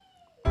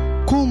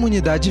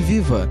Comunidade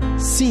Viva.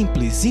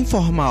 Simples,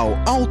 informal,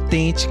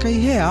 autêntica e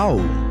real.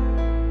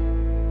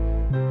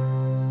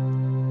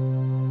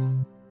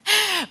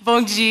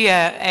 Bom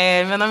dia,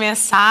 meu nome é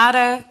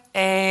Sara.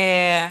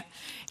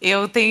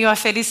 Eu tenho a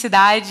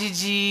felicidade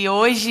de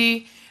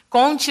hoje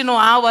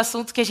continuar o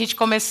assunto que a gente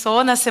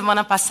começou na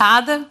semana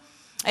passada.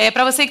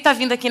 Para você que está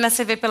vindo aqui na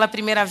CV pela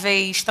primeira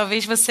vez,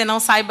 talvez você não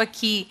saiba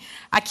que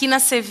aqui na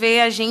CV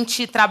a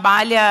gente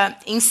trabalha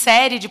em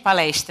série de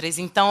palestras.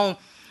 Então,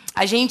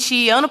 a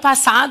gente, ano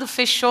passado,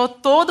 fechou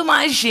toda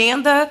uma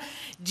agenda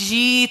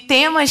de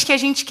temas que a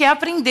gente quer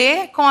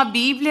aprender com a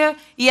Bíblia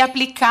e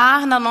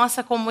aplicar na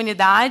nossa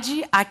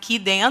comunidade aqui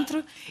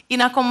dentro e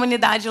na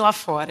comunidade lá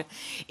fora.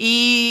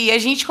 E a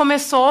gente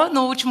começou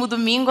no último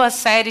domingo a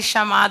série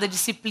chamada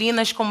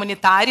Disciplinas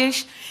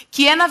Comunitárias,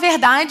 que é, na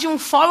verdade, um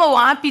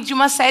follow-up de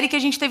uma série que a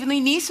gente teve no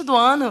início do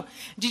ano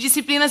de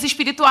disciplinas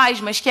espirituais,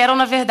 mas que eram,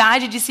 na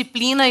verdade,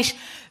 disciplinas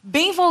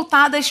bem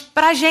voltadas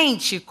para a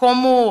gente,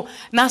 como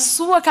na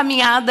sua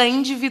caminhada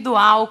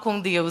individual com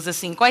Deus.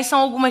 Assim, quais são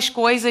algumas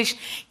coisas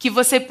que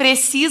você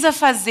precisa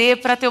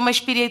fazer para ter uma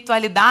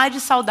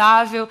espiritualidade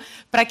saudável,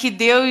 para que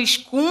Deus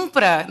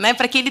cumpra, né,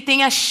 para que Ele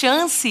tenha a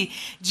chance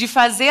de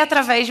fazer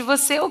através de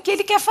você o que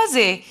Ele quer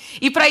fazer.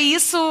 E para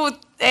isso,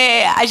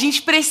 a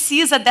gente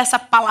precisa dessa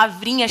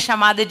palavrinha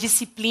chamada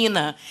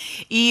disciplina.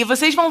 E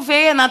vocês vão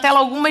ver na tela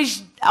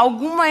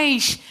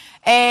algumas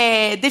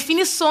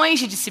definições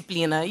de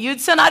disciplina. E o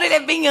dicionário ele é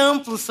bem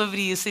amplo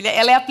sobre isso.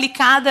 Ela é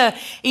aplicada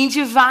em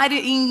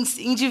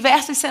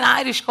diversos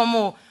cenários,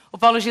 como o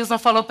Paulo Gilson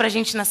falou para a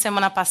gente na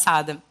semana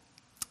passada.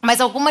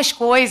 Mas algumas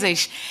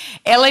coisas,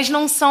 elas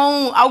não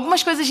são...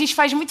 Algumas coisas a gente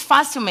faz muito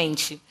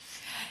facilmente.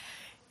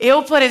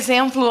 Eu, por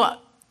exemplo,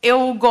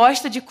 eu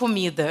gosto de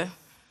comida.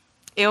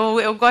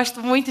 Eu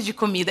gosto muito de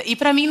comida. E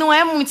para mim não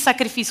é muito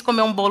sacrifício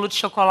comer um bolo de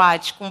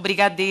chocolate com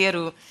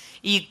brigadeiro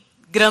e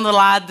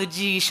granulado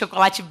de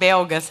chocolate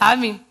belga,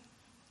 sabe?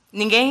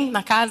 Ninguém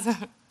na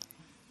casa?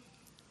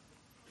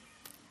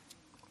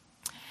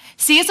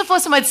 Se isso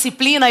fosse uma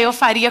disciplina, eu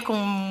faria com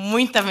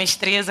muita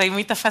mestreza e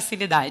muita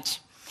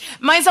facilidade.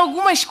 Mas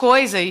algumas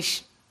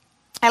coisas,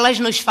 elas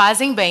nos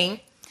fazem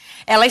bem,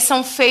 elas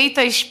são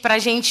feitas para a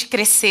gente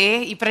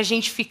crescer e para a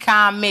gente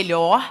ficar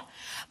melhor,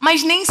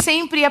 mas nem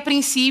sempre, a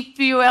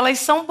princípio, elas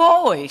são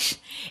boas.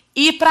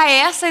 E para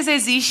essas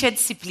existe a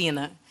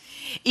disciplina.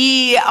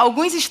 E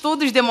alguns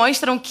estudos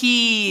demonstram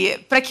que,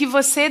 para que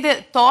você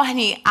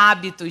torne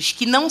hábitos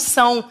que não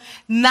são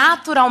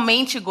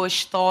naturalmente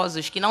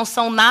gostosos, que não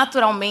são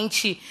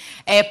naturalmente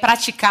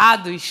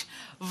praticados,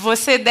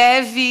 você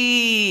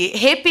deve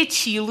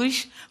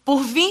repeti-los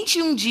por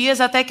 21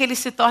 dias até que eles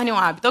se tornem um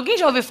hábito. Alguém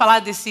já ouviu falar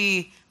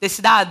desse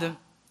dado?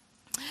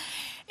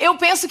 Eu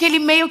penso que ele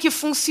meio que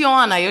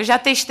funciona. Eu já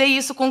testei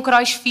isso com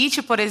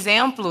CrossFit, por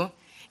exemplo,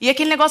 e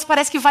aquele negócio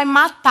parece que vai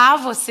matar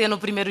você no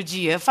primeiro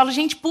dia. Eu falo,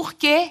 gente, por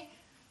quê?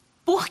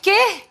 Por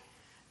quê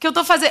que eu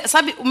estou fazendo?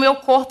 Sabe, o meu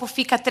corpo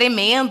fica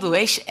tremendo.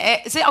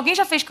 Alguém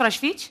já fez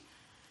CrossFit?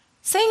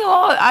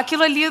 Senhor,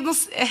 aquilo ali... Não...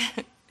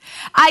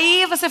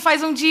 Aí você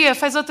faz um dia,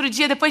 faz outro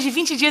dia, depois de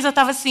 20 dias eu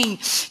estava assim,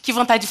 que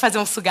vontade de fazer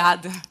um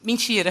sugado.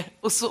 Mentira.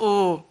 O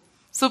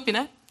sup,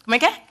 né? Como é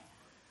que é?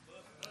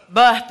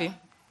 Burpee.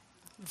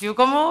 Viu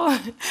como...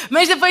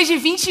 Mas depois de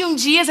 21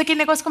 dias, aquele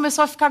negócio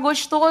começou a ficar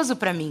gostoso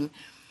para mim.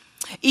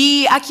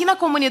 E aqui na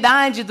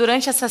comunidade,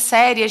 durante essa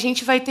série, a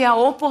gente vai ter a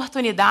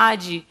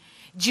oportunidade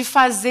de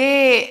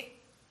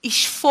fazer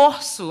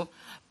esforço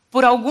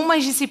por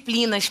algumas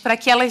disciplinas para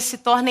que elas se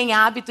tornem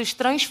hábitos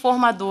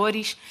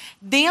transformadores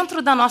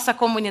dentro da nossa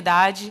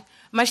comunidade,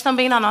 mas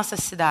também na nossa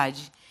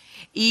cidade.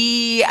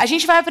 E a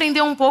gente vai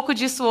aprender um pouco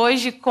disso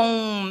hoje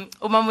com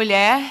uma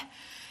mulher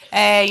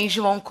em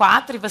João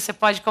 4, e você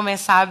pode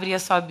começar a abrir a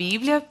sua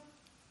Bíblia.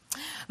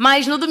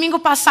 Mas no domingo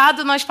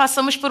passado nós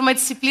passamos por uma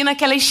disciplina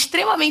que ela é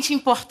extremamente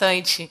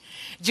importante,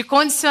 de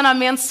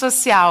condicionamento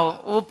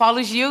social. O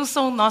Paulo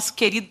Gilson, nosso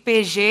querido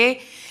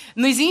PG,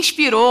 nos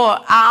inspirou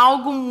a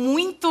algo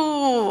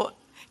muito...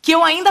 que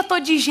eu ainda estou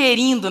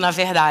digerindo, na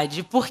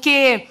verdade,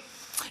 porque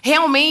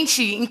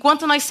realmente,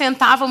 enquanto nós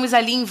sentávamos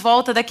ali em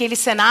volta daquele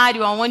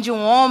cenário onde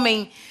um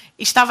homem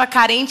estava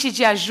carente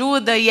de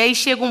ajuda, e aí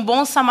chega um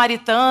bom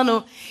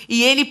samaritano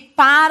e ele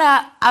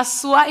para a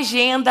sua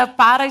agenda,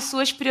 para as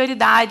suas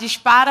prioridades,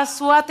 para a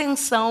sua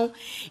atenção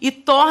e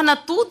torna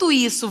tudo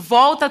isso,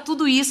 volta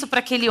tudo isso para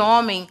aquele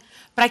homem,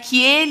 para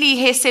que ele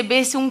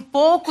recebesse um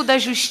pouco da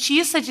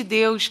justiça de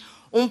Deus,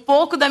 um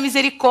pouco da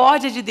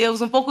misericórdia de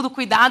Deus, um pouco do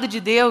cuidado de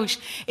Deus.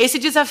 Esse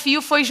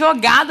desafio foi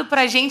jogado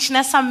para a gente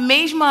nessa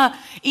mesma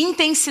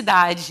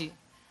intensidade.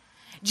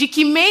 De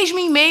que mesmo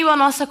em meio à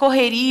nossa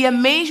correria,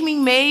 mesmo em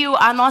meio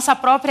à nossa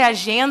própria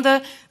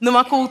agenda,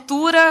 numa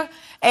cultura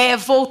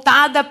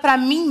voltada para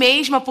mim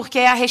mesma, porque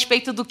é a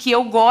respeito do que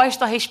eu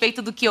gosto, a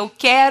respeito do que eu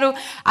quero,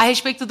 a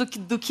respeito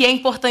do que é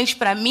importante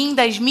para mim,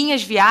 das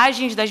minhas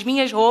viagens, das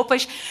minhas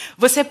roupas,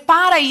 você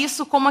para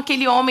isso como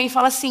aquele homem e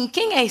fala assim,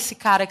 quem é esse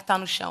cara que está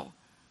no chão?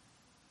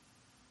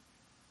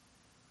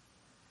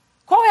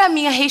 Qual é a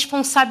minha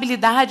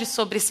responsabilidade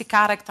sobre esse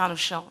cara que está no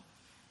chão?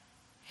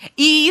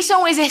 E isso é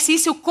um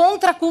exercício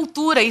contra a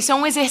cultura, isso é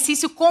um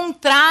exercício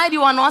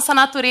contrário à nossa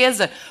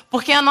natureza,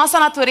 porque a nossa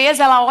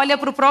natureza, ela olha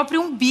para o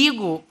próprio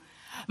umbigo.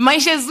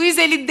 Mas Jesus,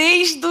 ele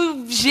desde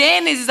o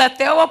Gênesis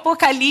até o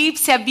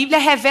Apocalipse, a Bíblia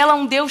revela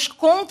um Deus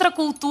contra a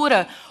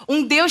cultura,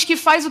 um Deus que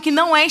faz o que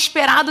não é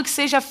esperado que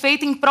seja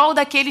feito em prol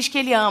daqueles que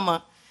ele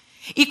ama.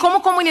 E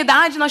como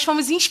comunidade, nós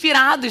fomos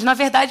inspirados, na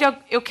verdade,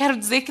 eu quero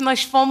dizer que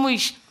nós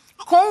fomos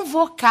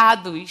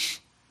convocados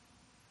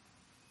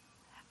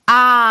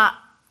a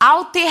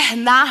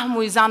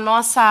alternarmos a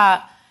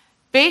nossa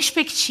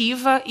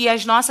perspectiva e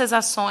as nossas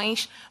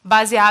ações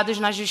baseadas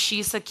na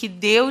justiça que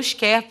Deus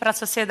quer para a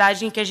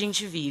sociedade em que a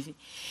gente vive.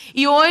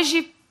 E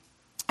hoje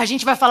a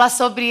gente vai falar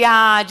sobre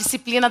a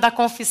disciplina da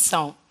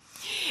confissão.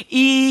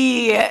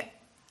 E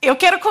eu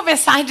quero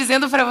começar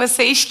dizendo para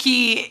vocês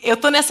que eu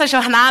estou nessa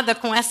jornada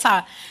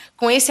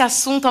com esse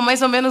assunto há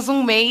mais ou menos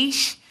um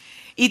mês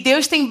e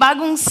Deus tem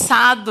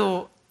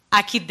bagunçado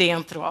aqui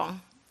dentro. Ó.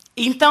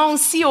 Então,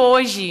 se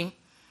hoje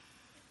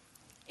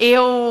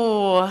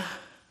eu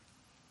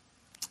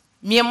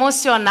me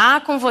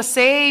emocionar com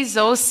vocês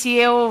ou se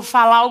eu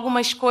falar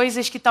algumas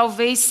coisas que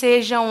talvez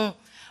sejam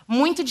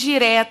muito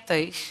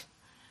diretas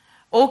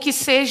ou que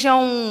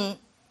sejam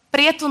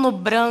preto no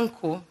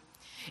branco,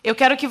 eu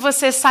quero que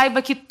você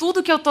saiba que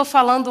tudo que eu estou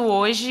falando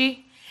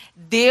hoje,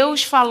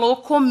 Deus falou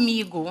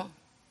comigo.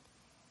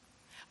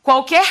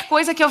 Qualquer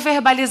coisa que eu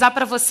verbalizar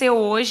para você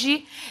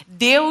hoje,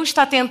 Deus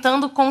está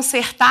tentando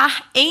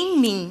consertar em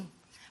mim,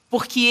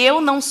 porque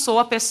eu não sou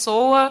a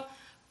pessoa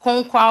com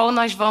a qual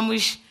nós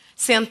vamos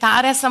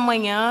sentar essa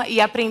manhã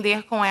e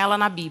aprender com ela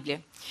na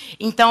Bíblia.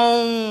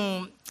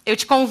 Então, eu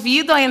te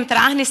convido a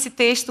entrar nesse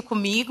texto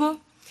comigo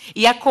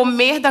e a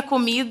comer da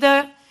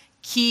comida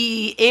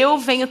que eu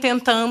venho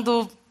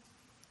tentando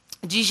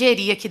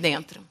digerir aqui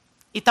dentro.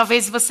 E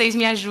talvez vocês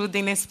me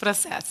ajudem nesse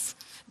processo.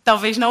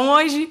 Talvez não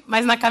hoje,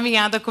 mas na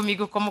caminhada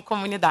comigo como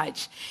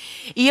comunidade.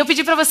 E eu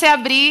pedi para você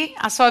abrir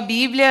a sua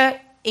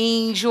Bíblia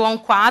em João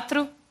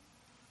 4,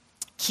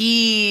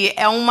 que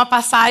é uma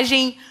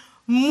passagem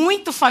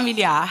muito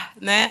familiar,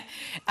 né?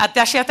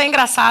 Achei até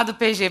engraçado,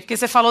 PG, porque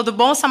você falou do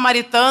bom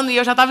samaritano e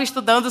eu já estava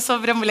estudando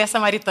sobre a mulher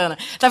samaritana.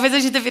 Talvez a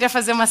gente deveria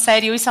fazer uma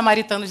série Os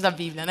Samaritanos da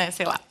Bíblia, né?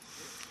 Sei lá.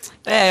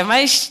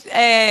 Mas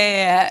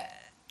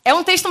é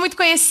um texto muito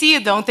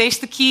conhecido, é um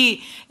texto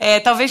que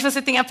talvez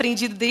você tenha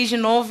aprendido desde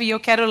novo e eu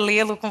quero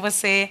lê-lo com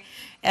você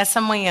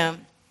essa manhã.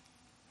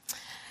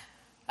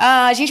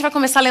 A gente vai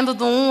começar lendo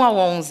do 1 ao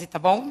 11, tá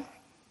bom?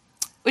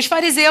 Os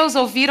fariseus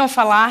ouviram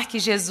falar que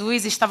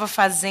Jesus estava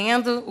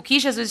fazendo, o que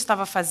Jesus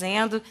estava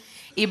fazendo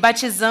e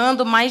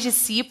batizando mais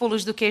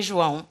discípulos do que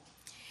João.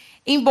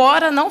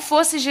 Embora não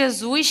fosse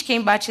Jesus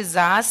quem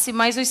batizasse,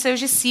 mas os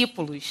seus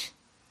discípulos.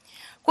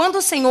 Quando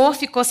o Senhor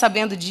ficou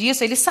sabendo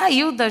disso, ele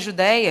saiu da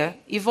Judeia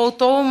e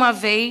voltou uma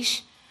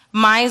vez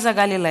mais à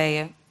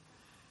Galileia.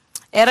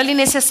 Era-lhe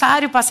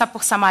necessário passar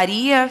por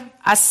Samaria,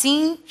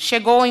 assim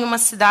chegou em uma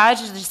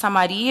cidade de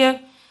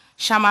Samaria,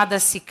 chamada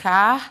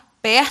Sicar,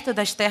 perto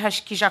das terras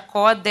que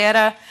Jacó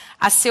dera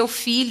a seu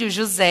filho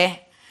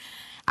José.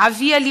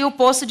 Havia ali o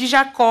poço de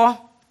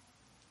Jacó.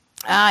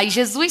 E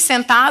Jesus,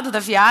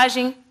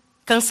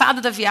 cansado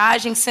da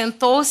viagem,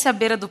 sentou-se à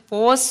beira do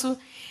poço,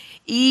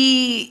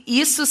 e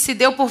isso se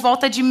deu por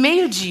volta de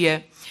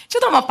meio-dia. Deixa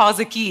eu dar uma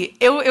pausa aqui.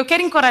 Eu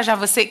quero encorajar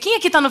você. Quem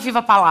aqui está no Viva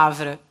a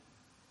Palavra?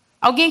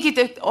 Alguém aqui?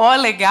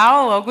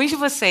 Legal, alguns de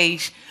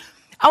vocês.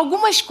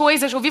 Algumas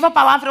coisas, o Viva a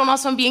Palavra é o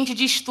nosso ambiente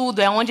de estudo,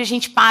 é onde a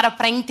gente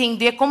para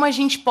entender como a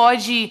gente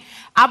pode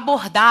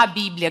abordar a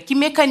Bíblia, que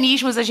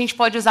mecanismos a gente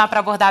pode usar para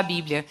abordar a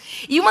Bíblia.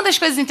 E uma das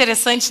coisas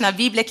interessantes na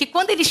Bíblia é que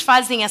quando eles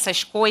fazem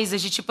essas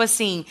coisas, de tipo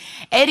assim,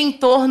 era em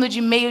torno de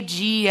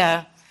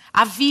meio-dia,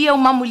 havia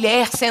uma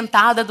mulher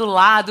sentada do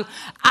lado,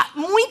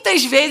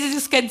 muitas vezes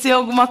isso quer dizer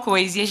alguma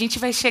coisa, e a gente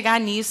vai chegar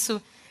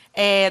nisso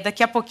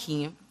daqui a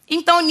pouquinho.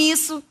 Então,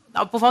 nisso,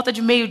 por volta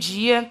de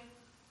meio-dia,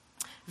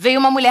 veio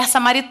uma mulher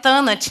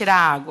samaritana tirar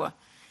água.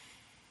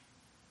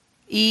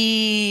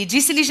 E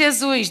disse-lhe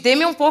Jesus,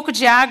 dê-me um pouco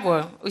de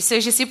água. Os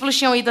seus discípulos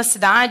tinham ido à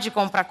cidade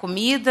comprar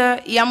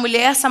comida, e a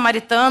mulher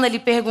samaritana lhe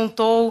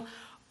perguntou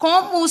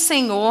como o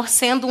Senhor,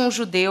 sendo um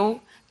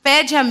judeu,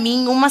 pede a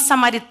mim, uma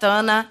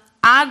samaritana,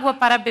 água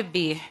para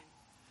beber.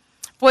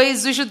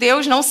 Pois os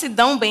judeus não se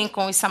dão bem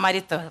com os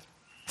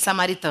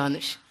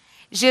samaritanos.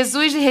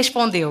 Jesus lhe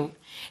respondeu,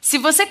 se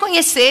você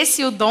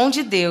conhecesse o dom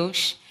de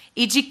Deus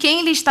e de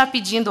quem lhe está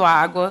pedindo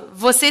água,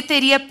 você lhe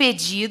teria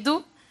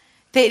pedido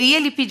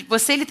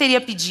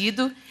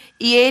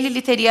e ele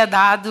lhe teria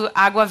dado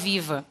água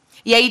viva.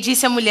 E aí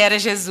disse a mulher a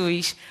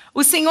Jesus,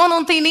 o Senhor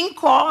não tem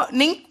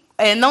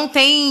não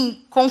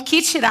tem com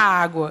que tirar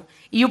água,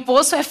 e o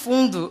poço é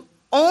fundo.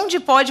 Onde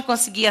pode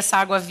conseguir essa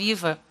água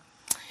viva?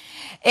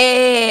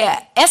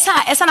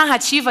 Essa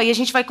narrativa, e a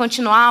gente vai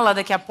continuá-la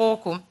daqui a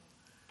pouco,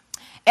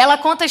 ela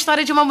conta a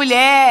história de uma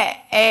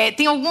mulher.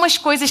 Tem algumas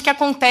coisas que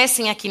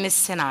acontecem aqui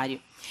nesse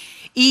cenário.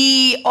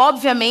 E,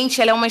 obviamente,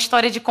 ela é uma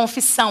história de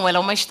confissão, ela é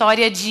uma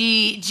história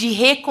de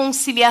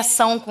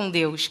reconciliação com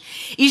Deus.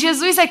 E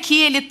Jesus aqui,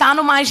 ele está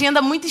numa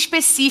agenda muito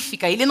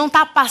específica. Ele não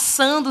está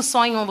passando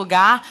só em um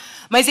lugar,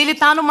 mas ele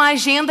está numa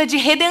agenda de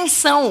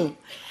redenção.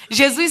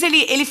 Jesus,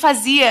 ele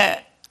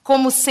fazia,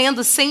 como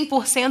sendo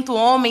 100%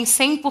 homem,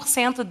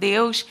 100%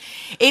 Deus,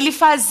 ele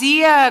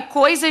fazia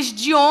coisas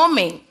de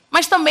homem,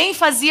 mas também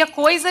fazia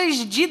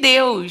coisas de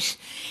Deus.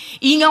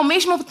 E ao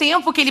mesmo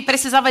tempo que ele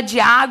precisava de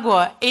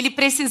água, ele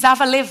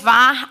precisava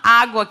levar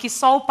água que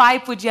só o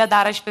Pai podia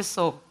dar às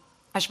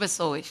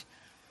pessoas.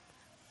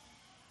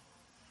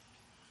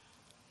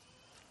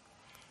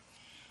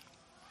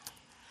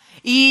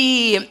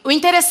 E o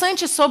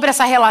interessante sobre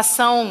essa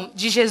relação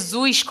de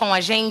Jesus com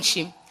a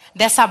gente,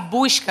 dessa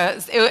busca,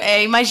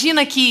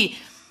 imagina que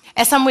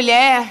essa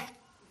mulher,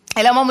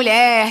 ela é uma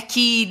mulher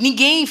que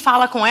ninguém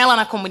fala com ela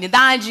na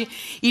comunidade,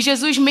 e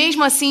Jesus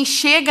mesmo assim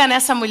chega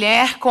nessa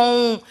mulher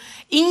com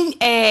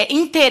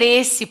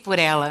interesse por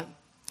ela.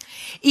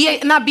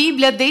 E na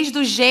Bíblia, desde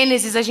o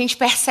Gênesis, a gente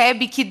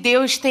percebe que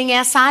Deus tem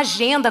essa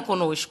agenda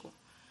conosco.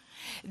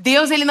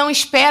 Deus, ele não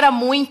espera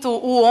muito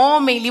o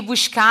homem lhe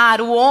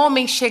buscar, o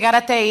homem chegar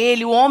até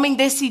ele, o homem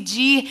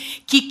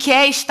decidir que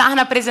quer estar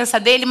na presença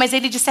dele, mas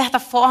ele, de certa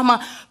forma,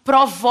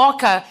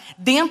 provoca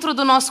dentro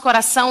do nosso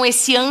coração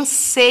esse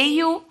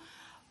anseio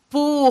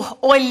por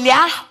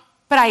olhar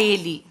para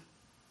ele.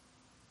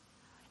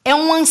 É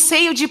um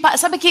anseio de...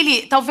 Sabe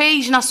aquele...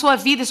 Talvez na sua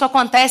vida isso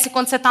acontece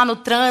quando você está no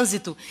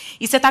trânsito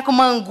e você está com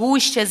uma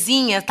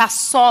angústiazinha, está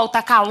sol,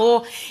 está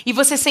calor, e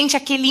você sente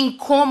aquele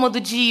incômodo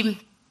de...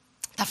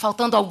 Está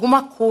faltando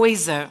alguma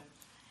coisa.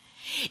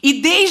 E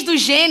desde o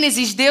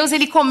Gênesis, Deus,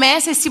 ele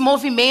começa esse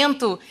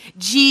movimento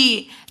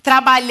de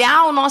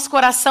trabalhar o nosso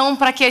coração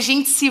para que a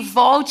gente se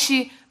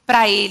volte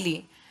para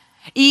ele.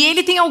 E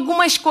ele tem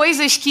algumas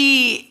coisas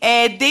que,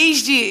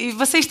 desde...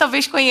 Vocês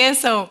talvez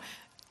conheçam...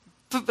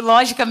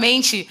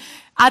 Logicamente,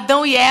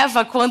 Adão e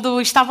Eva, quando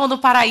estavam no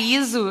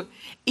paraíso,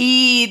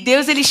 e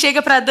Deus, ele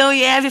chega para Adão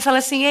e Eva e fala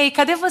assim: ei,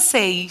 cadê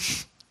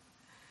vocês?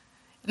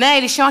 Né?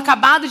 Eles tinham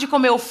acabado de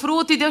comer o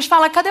fruto e Deus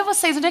fala: cadê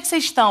vocês? Onde é que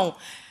vocês estão?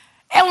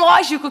 É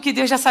lógico que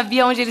Deus já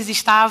sabia onde eles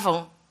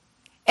estavam.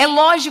 É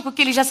lógico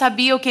que ele já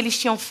sabia o que eles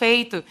tinham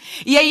feito.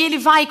 E aí ele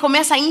vai e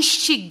começa a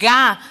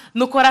instigar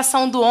no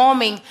coração do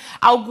homem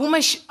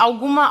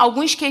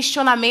alguns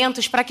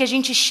questionamentos para que a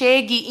gente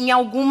chegue em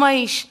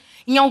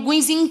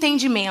alguns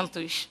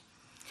entendimentos.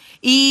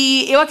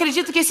 E eu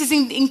acredito que esses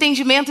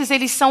entendimentos,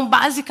 eles são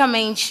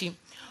basicamente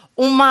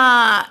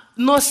uma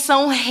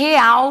noção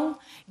real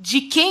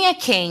de quem é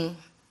quem.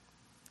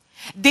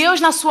 Deus,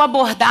 na sua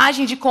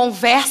abordagem de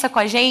conversa com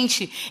a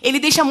gente, ele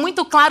deixa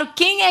muito claro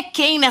quem é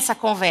quem nessa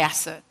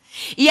conversa.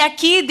 E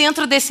aqui,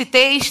 dentro desse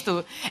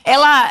texto,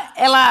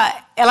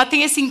 ela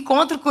tem esse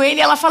encontro com ele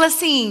e ela fala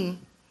assim: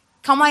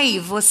 calma aí,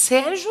 você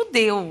é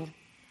judeu.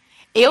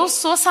 Eu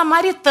sou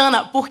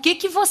samaritana, por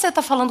que você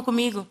está falando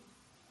comigo?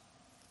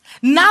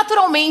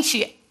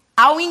 Naturalmente,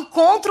 ao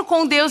encontro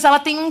com Deus, ela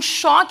tem um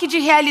choque de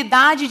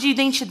realidade, de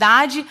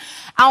identidade,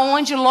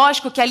 aonde,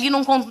 lógico, que ali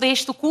num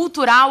contexto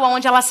cultural,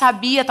 onde ela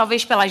sabia,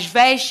 talvez pelas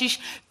vestes,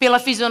 pela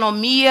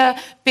fisionomia,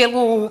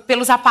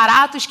 pelos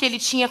aparatos que ele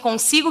tinha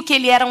consigo, que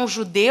ele era um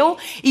judeu,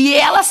 e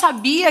ela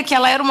sabia que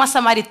ela era uma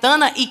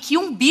samaritana e que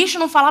um bicho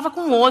não falava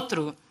com o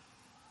outro.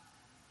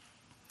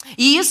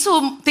 E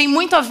isso tem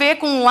muito a ver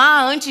com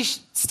lá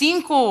antes,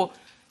 5,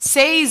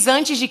 6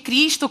 antes de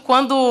Cristo,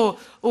 quando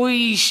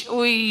os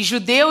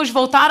judeus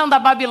voltaram da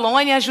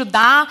Babilônia a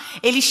Judá,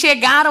 eles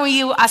chegaram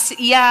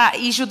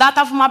e Judá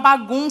estava uma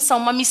bagunça,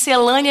 uma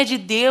miscelânea de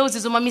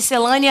deuses, uma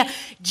miscelânea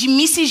de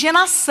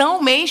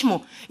miscigenação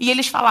mesmo. E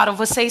eles falaram: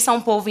 vocês são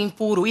um povo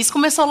impuro. Isso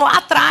começou lá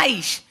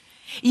atrás.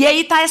 E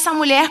aí está essa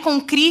mulher com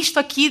Cristo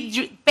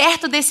aqui,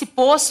 perto desse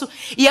poço,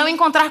 e ao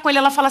encontrar com ele,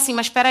 ela fala assim: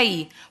 mas espera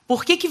aí,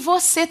 por que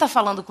você está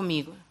falando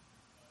comigo?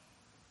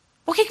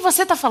 Por que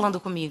você está falando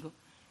comigo?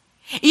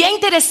 E é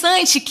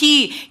interessante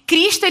que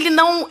Cristo, ele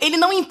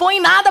não impõe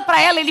nada para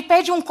ela, ele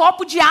pede um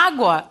copo de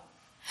água.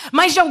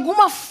 Mas de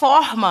alguma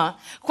forma,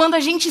 quando a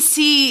gente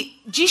se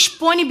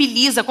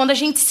disponibiliza, quando a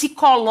gente se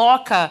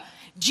coloca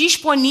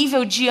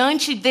disponível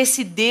diante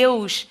desse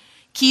Deus,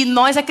 que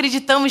nós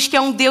acreditamos que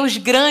é um Deus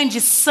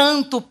grande,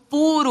 santo,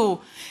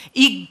 puro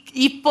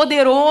e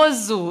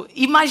poderoso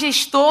e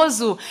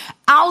majestoso,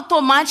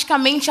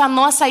 automaticamente a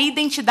nossa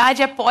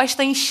identidade é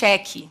posta em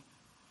xeque.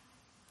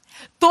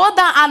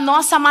 Toda a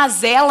nossa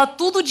mazela,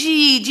 tudo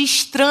de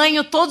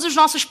estranho, todos os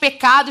nossos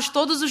pecados,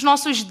 todos os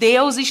nossos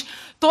deuses,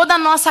 toda a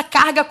nossa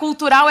carga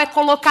cultural é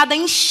colocada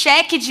em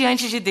xeque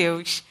diante de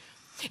Deus.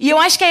 E eu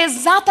acho que é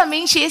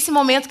exatamente esse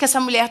momento que essa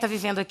mulher está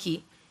vivendo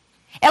aqui.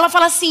 Ela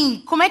fala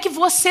assim: como é que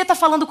você está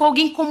falando com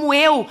alguém como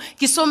eu,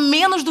 que sou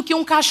menos do que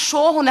um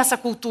cachorro nessa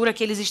cultura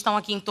que eles estão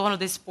aqui em torno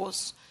desse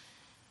poço?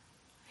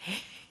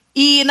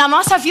 E na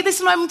nossa vida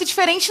isso não é muito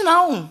diferente,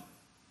 não.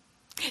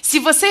 Se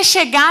você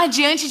chegar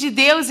diante de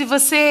Deus e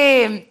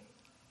você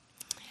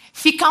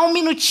ficar um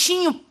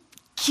minutinho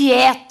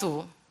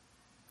quieto,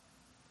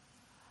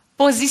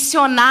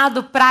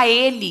 posicionado para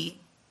Ele,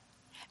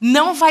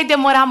 não vai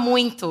demorar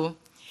muito.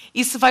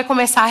 isso vai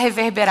começar a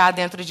reverberar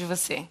dentro de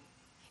você.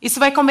 Isso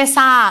vai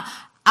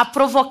começar a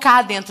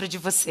provocar dentro de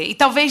você. E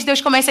talvez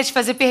Deus comece a te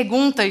fazer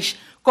perguntas,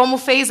 como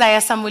fez a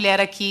essa mulher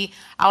aqui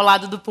ao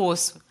lado do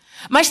poço.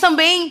 Mas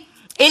também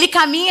ele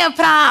caminha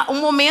para um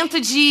momento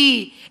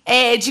de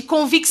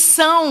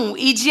convicção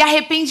e de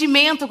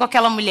arrependimento com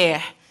aquela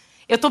mulher.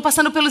 Eu estou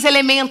passando pelos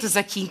elementos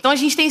aqui. Então a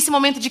gente tem esse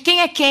momento de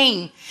quem é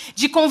quem,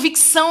 de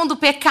convicção do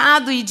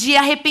pecado e de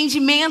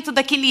arrependimento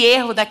daquele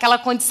erro, daquela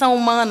condição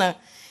humana.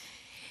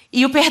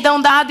 E o perdão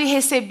dado e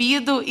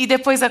recebido e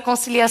depois a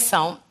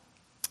conciliação.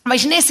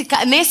 Mas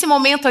nesse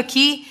momento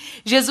aqui,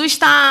 Jesus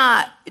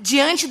está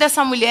diante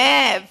dessa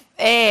mulher,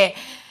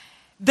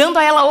 dando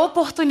a ela a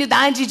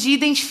oportunidade de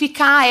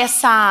identificar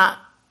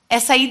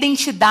essa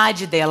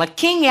identidade dela,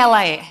 quem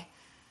ela é.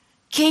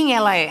 Quem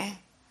ela é.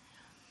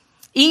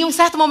 E em um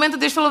certo momento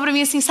Deus falou para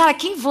mim assim, Sara,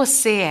 quem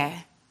você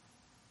é?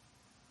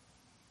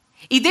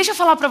 E deixa eu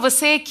falar para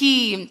você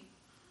que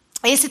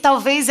esse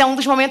talvez é um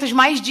dos momentos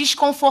mais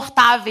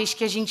desconfortáveis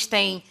que a gente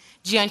tem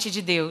diante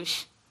de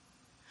Deus.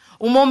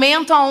 O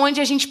momento onde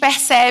a gente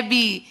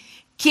percebe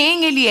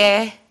quem Ele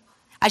é,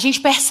 a gente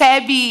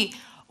percebe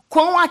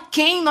quão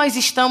aquém nós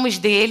estamos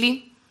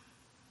dEle,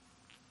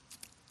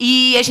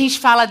 e a gente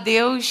fala,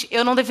 Deus,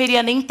 eu não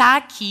deveria nem estar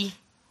aqui.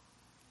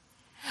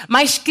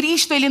 Mas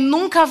Cristo, Ele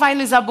nunca vai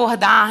nos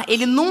abordar,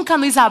 Ele nunca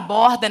nos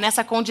aborda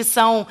nessa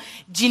condição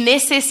de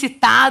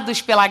necessitados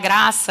pela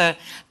graça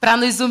para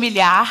nos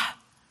humilhar,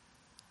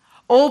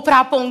 ou para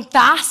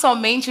apontar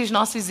somente os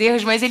nossos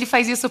erros, mas Ele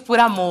faz isso por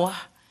amor.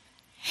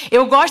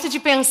 Eu gosto de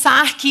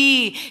pensar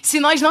que se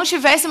nós não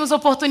tivéssemos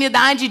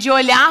oportunidade de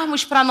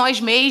olharmos para nós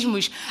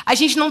mesmos, a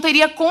gente não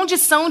teria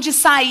condição de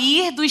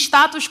sair do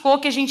status quo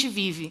que a gente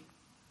vive.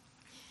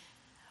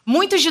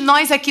 Muitos de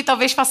nós aqui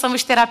talvez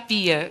façamos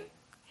terapia.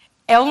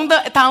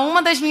 Tá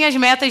uma das minhas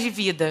metas de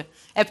vida.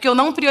 É porque eu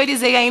não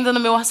priorizei ainda no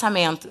meu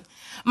orçamento.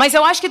 Mas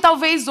eu acho que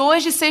talvez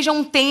hoje seja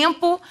um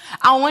tempo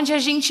onde a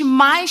gente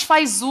mais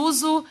faz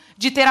uso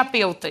de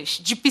terapeutas,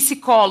 de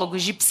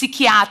psicólogos, de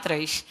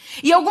psiquiatras.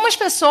 E algumas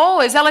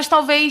pessoas, elas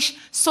talvez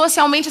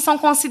socialmente são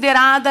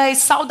consideradas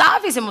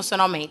saudáveis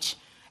emocionalmente.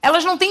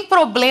 Elas não têm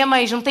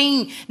problemas, não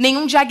têm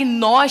nenhum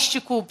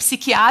diagnóstico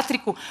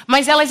psiquiátrico,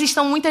 mas elas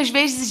estão muitas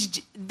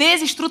vezes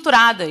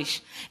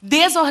desestruturadas,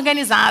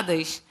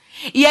 desorganizadas.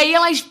 E aí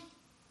elas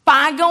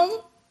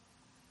pagam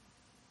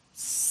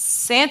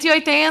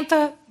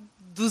 180,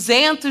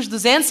 200,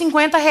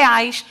 250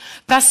 reais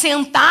para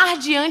sentar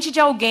diante de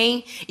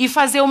alguém e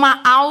fazer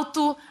uma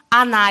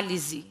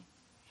autoanálise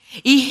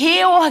e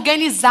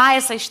reorganizar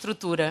essa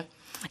estrutura.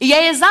 E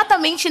é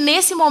exatamente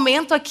nesse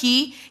momento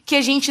aqui que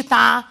a gente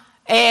está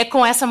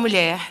com essa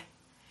mulher.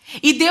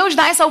 E Deus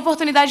dá essa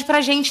oportunidade para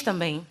a gente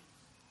também.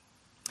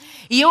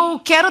 E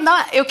eu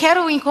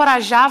quero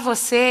encorajar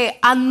você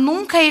a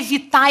nunca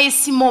evitar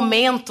esse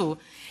momento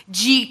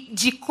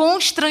de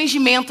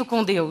constrangimento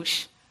com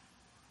Deus.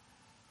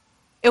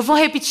 Eu vou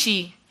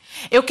repetir.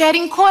 Eu quero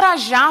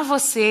encorajar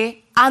você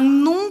a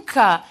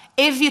nunca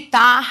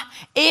evitar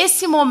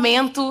esse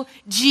momento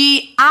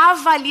de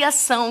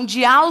avaliação,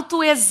 de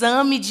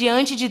autoexame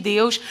diante de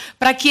Deus,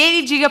 para que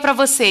Ele diga para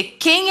você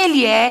quem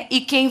Ele é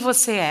e quem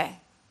você é.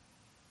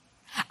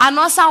 A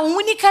nossa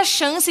única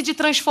chance de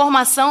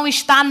transformação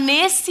está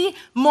nesse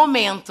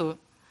momento,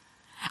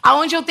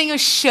 onde eu tenho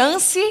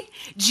chance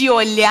de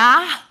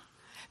olhar,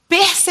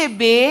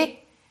 perceber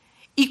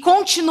e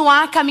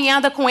continuar a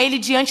caminhada com Ele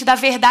diante da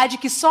verdade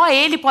que só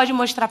Ele pode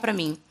mostrar para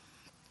mim.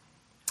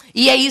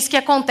 E é isso que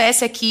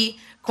acontece aqui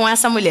com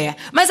essa mulher.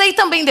 Mas aí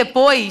também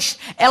depois,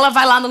 ela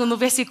vai lá no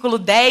versículo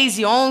 10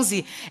 e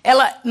 11,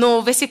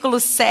 no versículo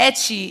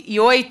 7 e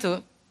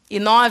 8 e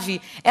 9,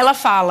 ela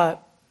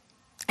fala...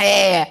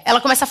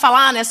 ela começa a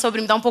falar, né, sobre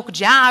me dar um pouco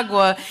de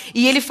água,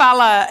 e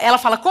ela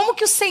fala, como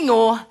que o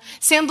Senhor,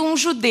 sendo um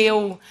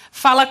judeu,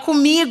 fala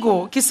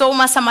comigo, que sou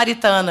uma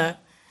samaritana?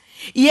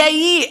 E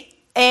aí,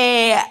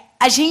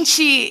 a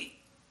gente,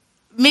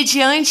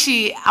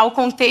 mediante ao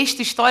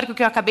contexto histórico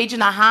que eu acabei de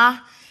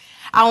narrar,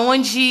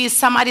 onde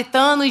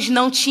samaritanos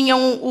não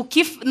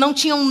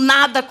tinham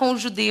nada com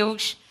os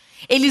judeus,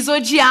 eles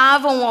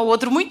odiavam um ao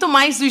outro, muito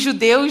mais os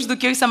judeus do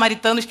que os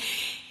samaritanos.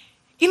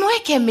 E não é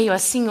que é meio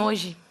assim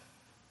hoje?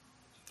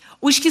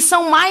 Os que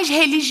são mais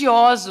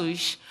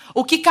religiosos,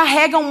 os que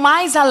carregam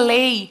mais a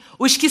lei,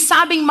 os que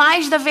sabem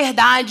mais da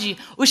verdade,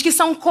 os que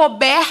são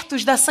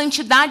cobertos da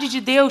santidade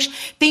de Deus,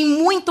 têm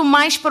muito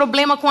mais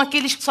problema com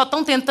aqueles que só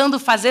estão tentando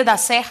fazer dar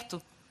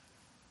certo.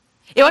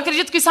 Eu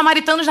acredito que os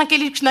samaritanos,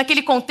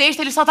 naquele contexto,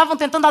 eles só estavam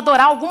tentando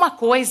adorar alguma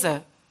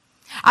coisa.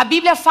 A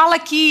Bíblia fala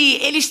que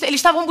eles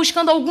estavam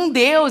buscando algum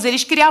Deus,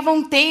 eles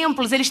criavam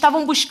templos, eles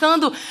estavam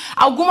buscando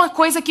alguma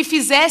coisa que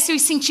fizesse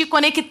os sentir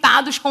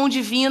conectados com o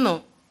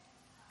divino.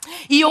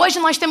 E hoje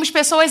nós temos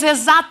pessoas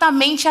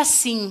exatamente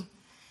assim,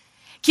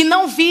 que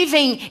não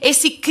vivem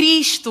esse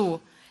Cristo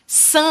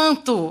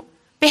santo,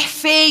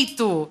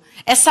 perfeito,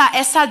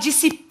 essa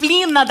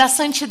disciplina da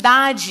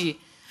santidade,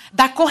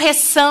 da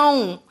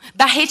correção,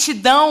 da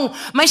retidão,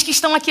 mas que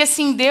estão aqui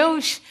assim,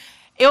 Deus,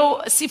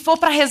 se for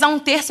para rezar um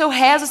terço, eu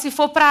rezo. Se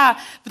for para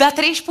dar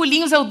 3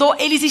 pulinhos, eu dou.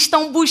 Eles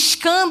estão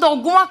buscando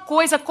alguma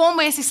coisa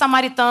como esses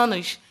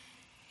samaritanos.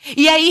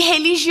 E aí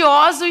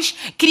religiosos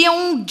criam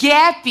um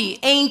gap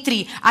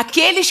entre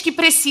aqueles que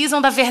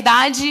precisam da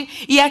verdade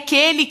e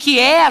aquele que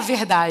é a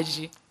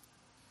verdade.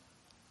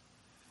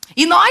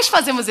 E nós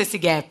fazemos esse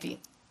gap.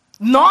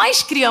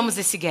 Nós criamos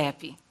esse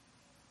gap.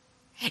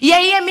 E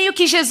aí é meio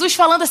que Jesus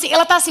falando assim,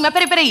 ela tá assim, mas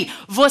peraí,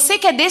 você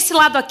que é desse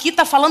lado aqui,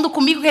 tá falando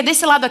comigo que é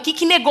desse lado aqui,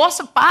 que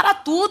negócio, para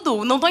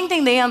tudo, não tô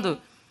entendendo.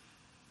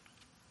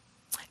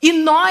 E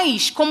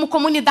nós, como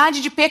comunidade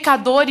de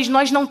pecadores,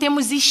 nós não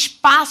temos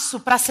espaço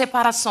para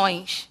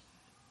separações.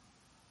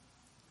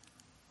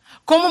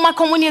 Como uma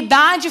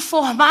comunidade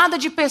formada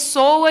de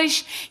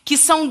pessoas que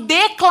são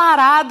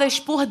declaradas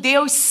por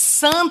Deus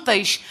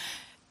santas,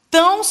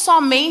 tão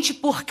somente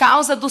por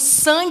causa do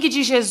sangue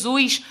de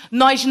Jesus,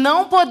 nós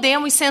não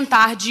podemos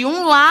sentar de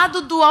um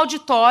lado do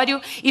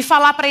auditório e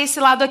falar para esse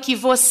lado aqui,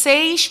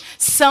 vocês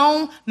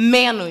são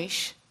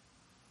menos.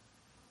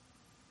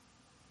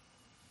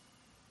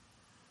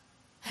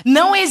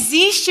 Não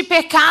existe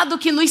pecado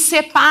que nos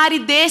separe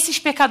desses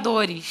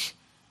pecadores,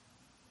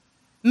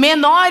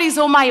 menores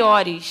ou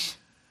maiores.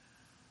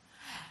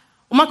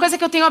 Uma coisa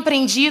que eu tenho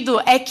aprendido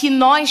é que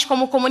nós,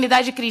 como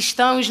comunidade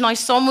cristãos,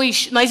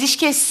 nós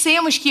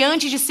esquecemos que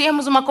antes de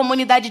sermos uma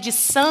comunidade de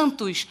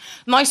santos,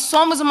 nós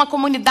somos uma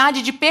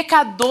comunidade de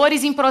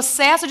pecadores em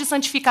processo de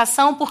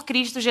santificação por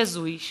Cristo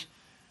Jesus.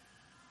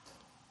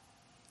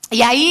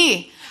 E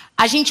aí,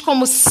 a gente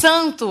como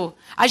santo,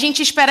 a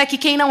gente espera que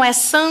quem não é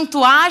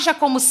santo haja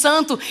como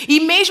santo, e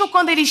mesmo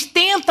quando eles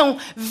tentam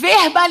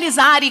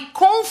verbalizar e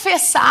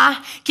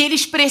confessar que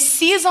eles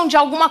precisam de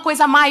alguma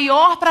coisa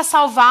maior para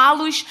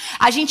salvá-los,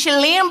 a gente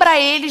lembra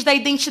eles da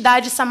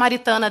identidade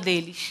samaritana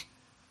deles.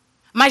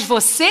 Mas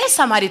você,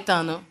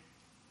 samaritano?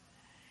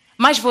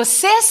 Mas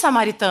você,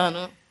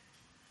 samaritano?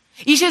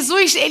 E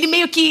Jesus,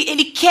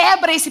 ele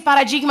quebra esse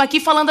paradigma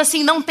aqui falando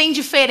assim, não tem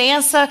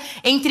diferença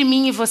entre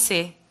mim e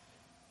você.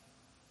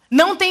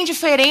 Não tem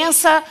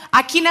diferença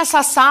aqui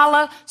nessa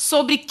sala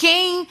sobre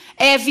quem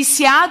é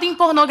viciado em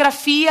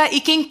pornografia e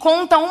quem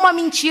conta uma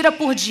mentira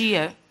por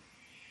dia.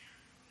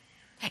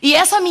 E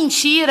essa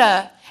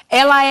mentira,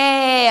 ela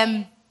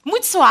é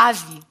muito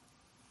suave.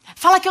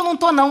 Fala que eu não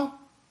tô, não.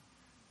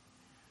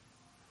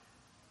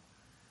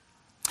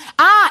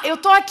 Ah, eu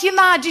tô aqui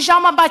na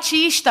Djalma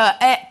Batista,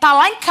 tá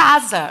lá em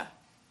casa.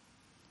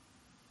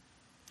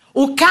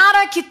 O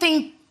cara que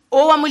tem,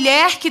 ou a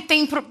mulher que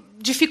tem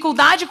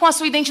dificuldade com a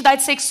sua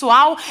identidade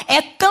sexual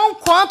é tão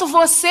quanto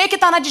você que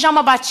está na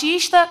Djalma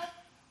Batista,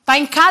 está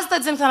em casa e está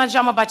dizendo que está na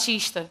Djalma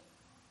Batista.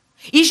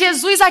 E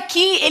Jesus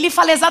aqui, ele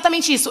fala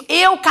exatamente isso.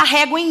 Eu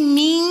carrego em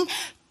mim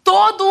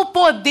todo o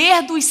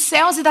poder dos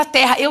céus e da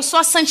terra. Eu sou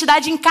a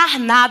santidade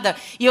encarnada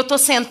e eu estou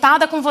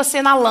sentada com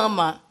você na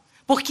lama.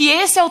 Porque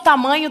esse é o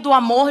tamanho do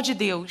amor de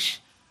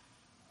Deus.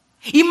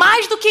 E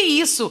mais do que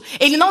isso,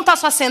 ele não está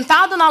só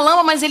sentado na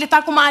lama, mas ele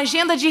está com uma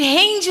agenda de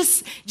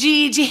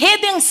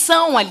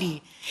redenção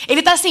ali.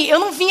 Ele está assim, eu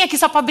não vim aqui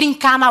só para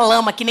brincar na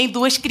lama, que nem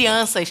 2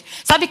 crianças.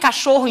 Sabe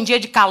cachorro em dia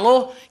de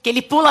calor, que ele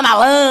pula na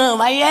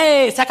lama,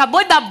 aí você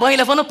acabou de dar banho,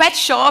 levou no pet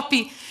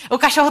shop, o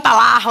cachorro está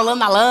lá, rolando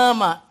na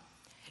lama.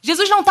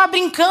 Jesus não está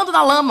brincando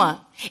na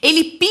lama.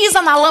 Ele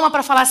pisa na lama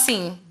para falar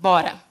assim,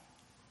 bora,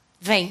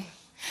 vem.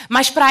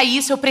 Mas para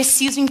isso eu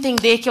preciso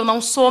entender que eu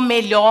não sou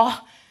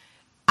melhor.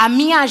 A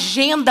minha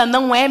agenda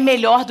não é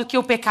melhor do que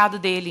o pecado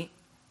dele.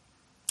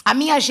 A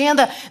minha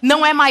agenda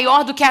não é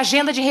maior do que a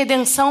agenda de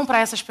redenção para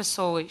essas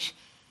pessoas.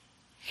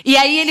 E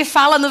aí ele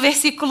fala no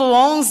versículo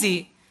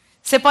 11,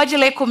 você pode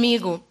ler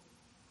comigo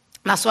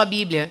na sua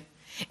Bíblia.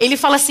 Ele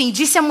fala assim,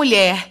 disse a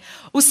mulher,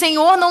 o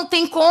Senhor não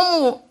tem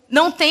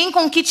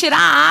com que tirar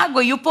a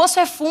água e o poço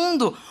é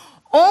fundo.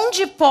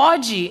 Onde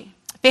pode...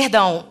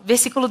 Perdão,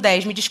 versículo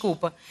 10, me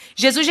desculpa.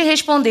 Jesus lhe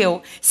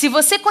respondeu, se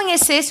você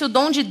conhecesse o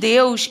dom de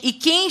Deus e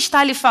quem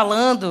está lhe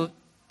falando,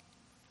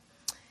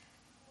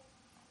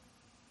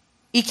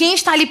 e quem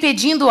está lhe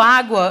pedindo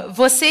água,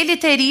 você lhe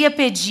teria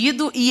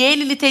pedido e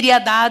ele lhe teria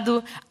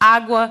dado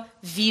água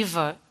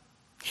viva.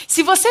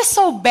 Se você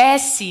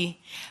soubesse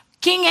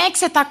quem é que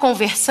você está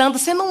conversando,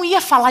 você não ia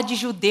falar de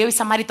judeu e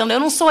samaritano, eu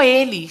não sou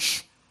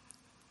eles.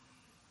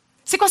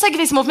 Você consegue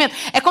ver esse movimento?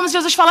 É como se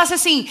Jesus falasse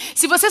assim,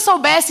 se você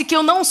soubesse que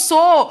eu não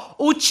sou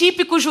o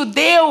típico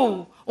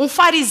judeu, um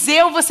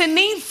fariseu, você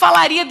nem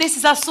falaria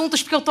desses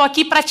assuntos, porque eu estou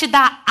aqui para te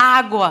dar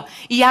água,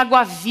 e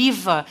água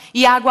viva,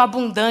 e água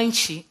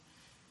abundante.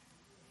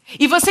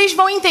 E vocês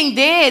vão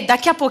entender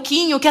daqui a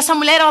pouquinho que essa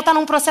mulher está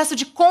num processo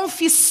de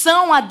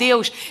confissão a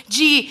Deus,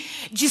 de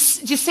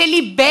ser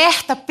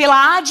liberta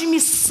pela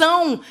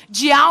admissão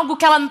de algo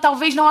que ela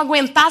talvez não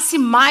aguentasse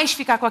mais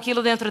ficar com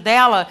aquilo dentro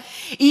dela.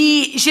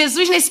 E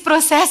Jesus, nesse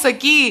processo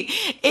aqui,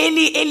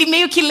 ele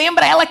meio que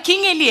lembra ela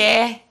quem ele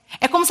é.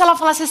 É como se ela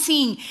falasse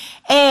assim,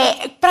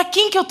 para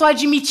quem que eu estou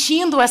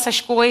admitindo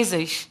essas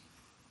coisas?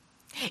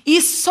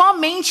 E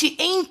somente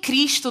em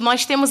Cristo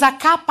nós temos a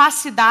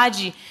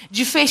capacidade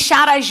de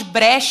fechar as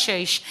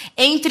brechas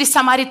entre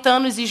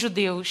samaritanos e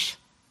judeus.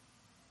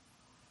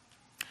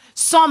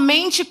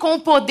 Somente com o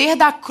poder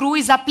da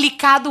cruz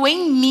aplicado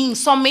em mim,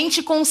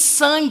 somente com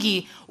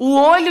sangue, o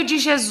olho de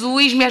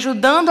Jesus me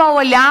ajudando a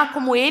olhar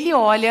como ele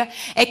olha,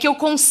 é que eu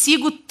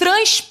consigo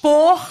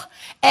transpor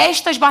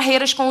estas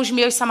barreiras com os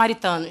meus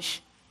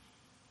samaritanos.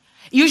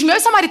 E os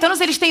meus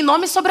samaritanos, eles têm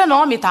nome e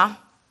sobrenome, tá?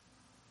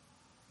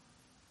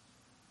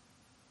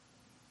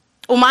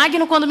 O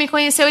Magno, quando me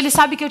conheceu, ele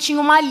sabe que eu tinha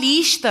uma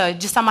lista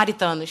de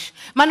samaritanos.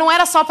 Mas não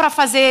era só para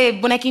fazer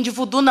bonequinho de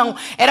voodoo, não.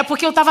 Era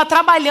porque eu estava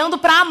trabalhando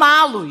para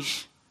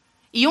amá-los.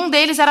 E um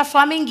deles era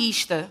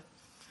flamenguista.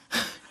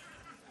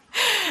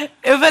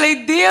 Eu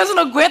falei, Deus, eu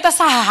não aguento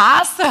essa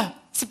raça.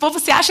 Esse povo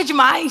se acha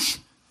demais.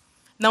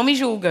 Não me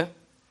julga.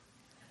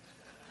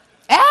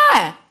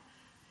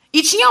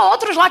 E tinha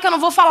outros lá que eu não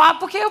vou falar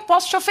porque eu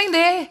posso te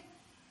ofender.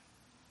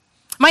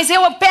 Mas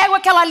eu pego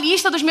aquela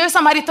lista dos meus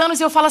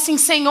samaritanos e eu falo assim,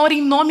 Senhor,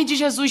 em nome de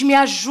Jesus, me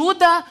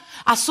ajuda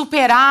a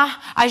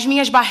superar as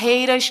minhas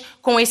barreiras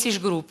com esses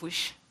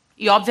grupos.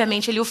 E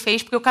obviamente ele o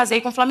fez porque eu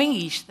casei com um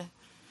flamenguista.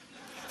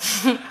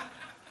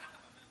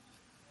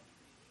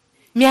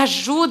 Me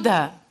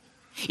ajuda.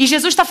 E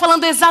Jesus está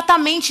falando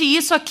exatamente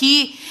isso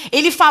aqui.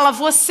 Ele fala,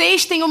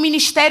 vocês têm o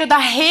ministério da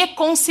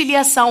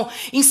reconciliação.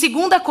 Em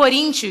 2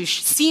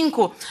 Coríntios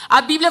 5,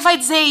 a Bíblia vai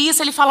dizer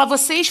isso. Ele fala,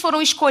 vocês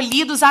foram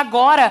escolhidos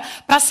agora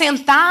para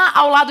sentar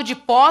ao lado de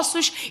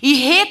poços e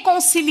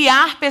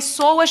reconciliar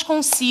pessoas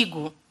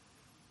consigo.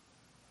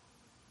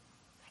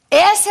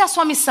 Essa é a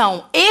sua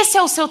missão, esse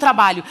é o seu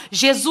trabalho.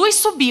 Jesus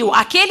subiu,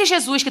 aquele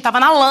Jesus que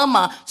estava na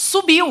lama,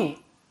 subiu.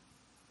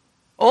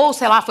 Ou,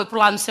 sei lá, foi para o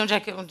lado, não sei onde é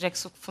que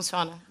isso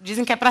funciona.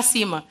 Dizem que é para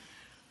cima.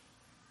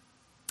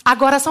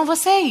 Agora são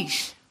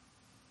vocês.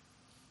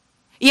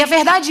 E a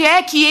verdade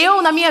é que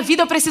eu, na minha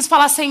vida, eu preciso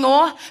falar,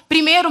 Senhor,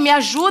 primeiro me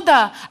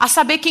ajuda a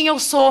saber quem eu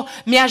sou.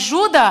 Me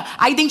ajuda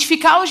a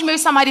identificar os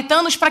meus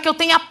samaritanos para que eu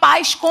tenha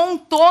paz com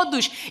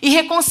todos e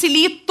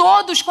reconcilie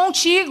todos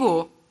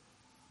contigo.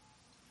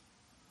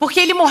 Porque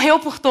ele morreu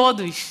por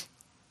todos.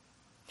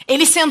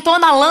 Ele sentou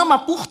na lama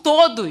por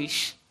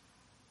todos.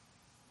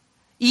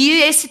 E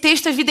esse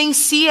texto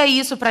evidencia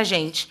isso pra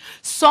gente.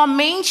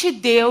 Somente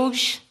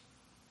Deus...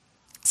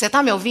 Você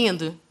está me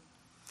ouvindo?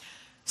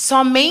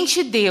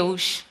 Somente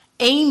Deus,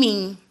 em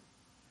mim,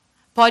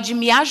 pode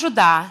me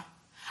ajudar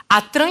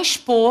a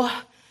transpor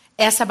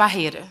essa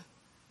barreira.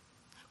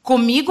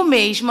 Comigo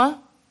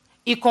mesma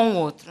e com o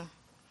outro.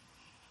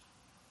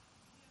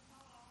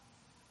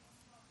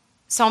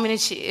 Só um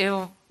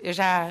minutinho, eu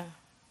já...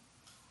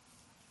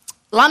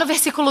 Lá no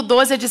versículo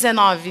 12 a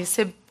 19,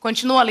 você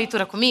continua a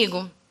leitura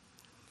comigo?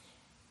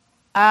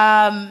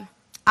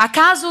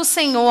 Acaso o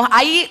Senhor...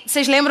 Aí,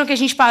 vocês lembram que a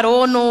gente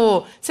parou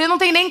no... Você não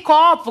tem nem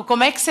copo,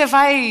 como é que você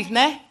vai,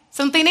 né?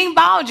 Você não tem nem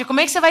balde, como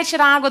é que você vai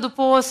tirar a água do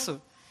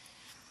poço?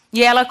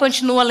 E ela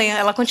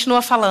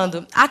continua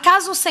falando.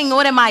 Acaso o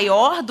Senhor é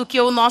maior do que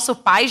o nosso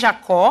pai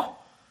Jacó,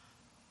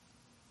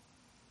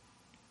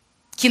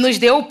 que nos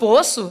deu o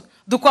poço,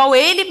 do qual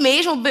ele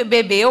mesmo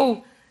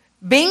bebeu,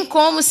 bem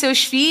como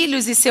seus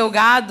filhos e seu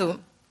gado?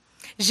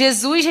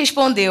 Jesus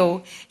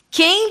respondeu,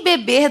 quem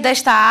beber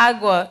desta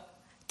água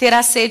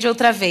terá sede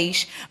outra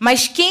vez,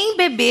 mas quem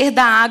beber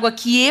da água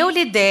que eu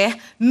lhe der,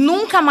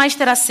 nunca mais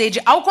terá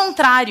sede. Ao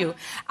contrário,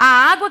 a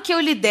água que eu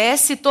lhe der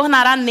se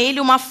tornará nele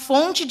uma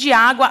fonte de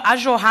água a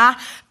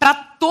jorrar para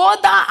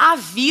toda a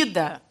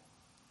vida.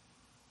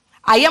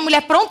 Aí a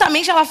mulher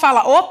prontamente ela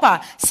fala,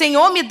 opa,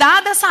 Senhor, me dá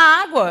dessa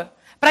água,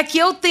 para que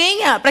eu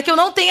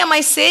não tenha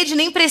mais sede,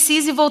 nem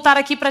precise voltar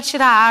aqui para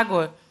tirar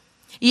água.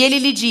 E ele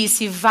lhe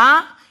disse,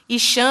 vá e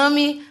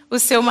chame o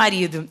seu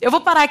marido. Eu vou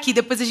parar aqui,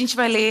 depois a gente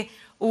vai ler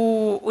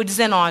o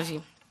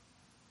 19.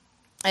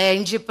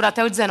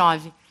 Até o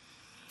 19.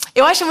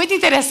 Eu acho muito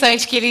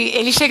interessante que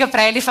ele chega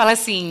para ela e fala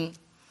assim,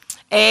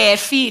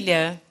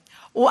 filha,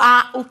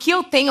 o que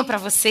eu tenho para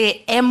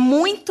você é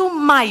muito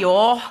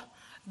maior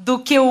do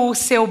que o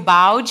seu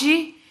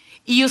balde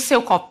e o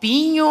seu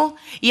copinho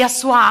e a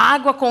sua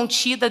água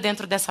contida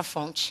dentro dessa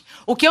fonte.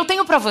 O que eu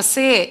tenho para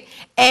você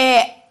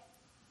é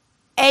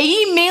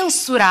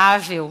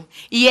imensurável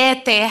e é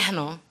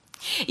eterno.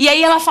 E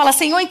aí ela fala,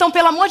 Senhor, então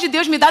pelo amor de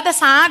Deus, me dá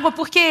dessa água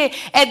porque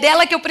é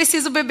dela que eu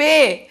preciso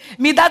beber.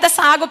 Me dá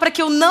dessa água para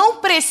que eu não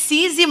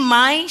precise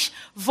mais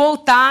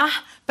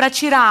voltar para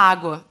tirar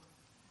água.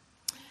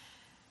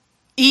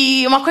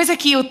 E uma coisa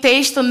que o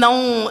texto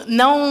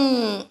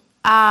não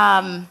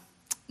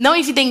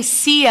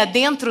evidencia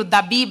dentro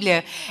da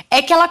Bíblia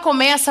é que ela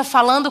começa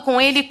falando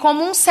com ele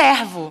como um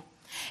servo.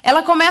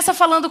 Ela começa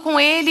falando com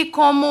ele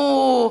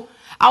como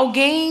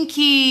alguém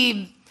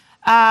que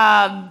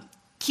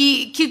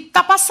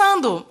está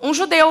passando, um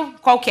judeu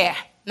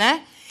qualquer,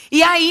 né?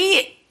 E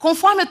aí,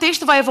 conforme o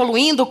texto vai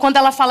evoluindo, quando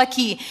ela fala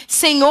que,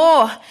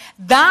 Senhor,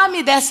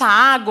 dá-me dessa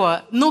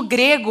água, no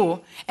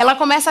grego, ela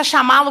começa a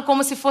chamá-lo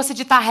como se fosse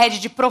de Tahed,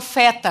 de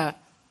profeta.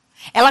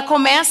 Ela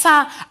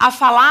começa a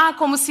falar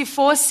como se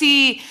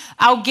fosse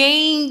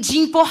alguém de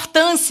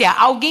importância,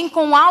 alguém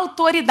com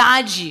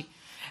autoridade.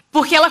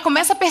 Porque ela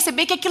começa a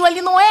perceber que aquilo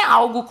ali não é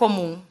algo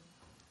comum.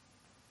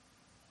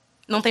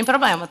 Não tem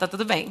problema, tá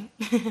tudo bem.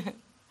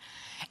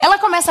 Ela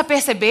começa a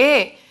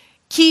perceber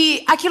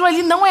que aquilo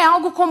ali não é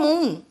algo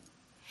comum.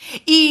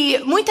 E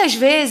muitas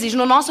vezes,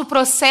 no nosso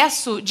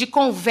processo de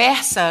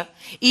conversa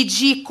e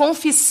de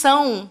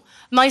confissão,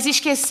 nós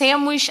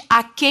esquecemos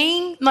a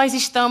quem nós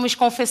estamos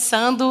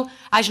confessando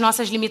as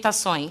nossas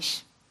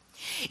limitações.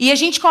 E a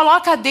gente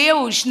coloca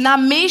Deus na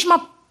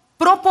mesma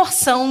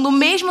proporção, no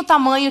mesmo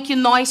tamanho que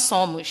nós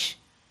somos.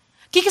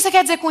 O que você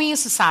quer dizer com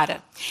isso,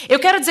 Sara? Eu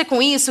quero dizer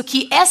com isso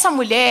que essa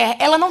mulher,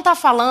 ela não está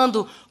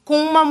falando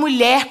com uma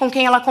mulher com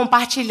quem ela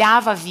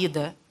compartilhava a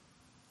vida.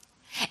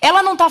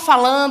 Ela não está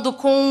falando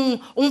com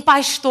um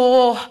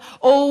pastor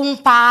ou um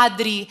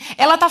padre.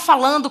 Ela está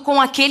falando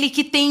com aquele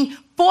que tem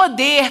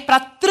poder para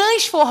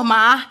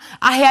transformar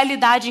a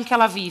realidade em que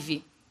ela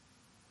vive.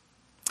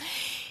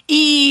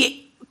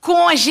 E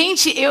com a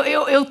gente,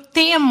 eu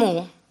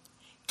temo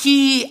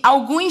que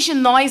alguns de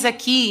nós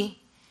aqui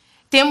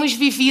temos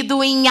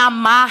vivido em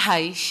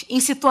amarras,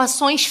 em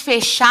situações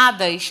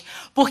fechadas,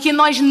 porque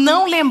nós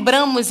não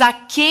lembramos a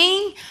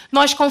quem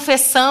nós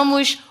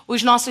confessamos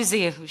os nossos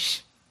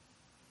erros.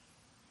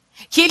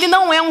 Que ele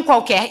não é um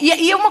qualquer.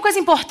 E é uma coisa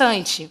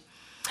importante.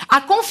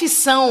 A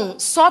confissão,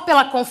 só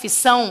pela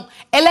confissão,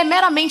 ela é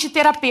meramente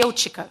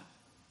terapêutica.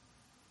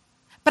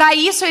 Para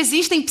isso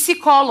existem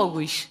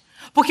psicólogos.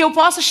 Porque eu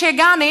posso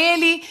chegar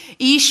nele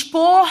e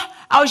expor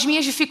as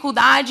minhas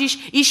dificuldades,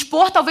 e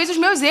expor talvez os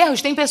meus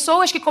erros. Tem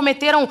pessoas que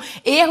cometeram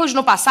erros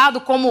no passado,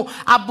 como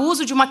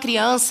abuso de uma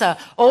criança,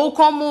 ou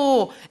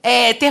como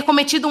ter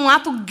cometido um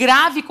ato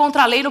grave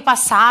contra a lei no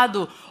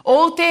passado,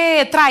 ou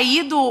ter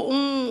traído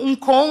um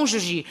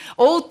cônjuge,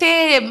 ou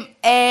ter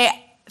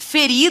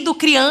ferido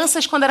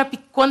crianças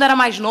quando era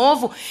mais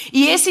novo.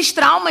 E esses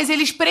traumas,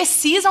 eles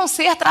precisam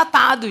ser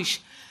tratados.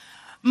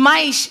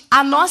 Mas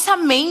a nossa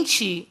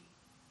mente,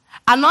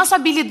 a nossa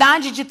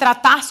habilidade de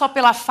tratar só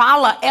pela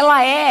fala,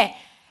 ela é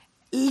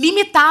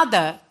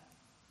limitada.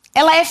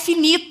 Ela é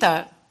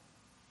finita.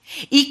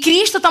 E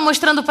Cristo está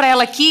mostrando para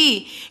ela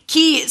aqui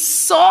que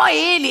só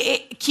Ele,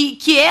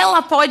 que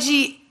ela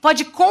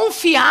pode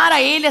confiar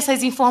a Ele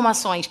essas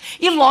informações.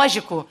 E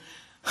lógico,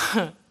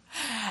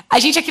 a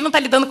gente aqui não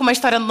está lidando com uma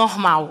história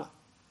normal,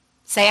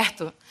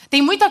 certo?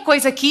 Tem muita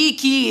coisa aqui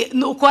que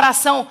no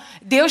coração,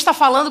 Deus está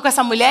falando com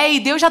essa mulher e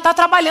Deus já está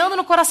trabalhando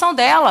no coração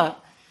dela.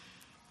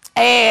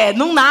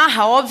 Não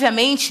narra,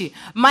 obviamente,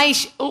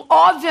 mas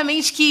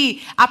obviamente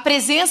que a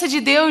presença de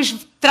Deus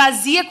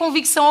trazia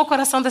convicção ao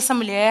coração dessa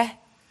mulher.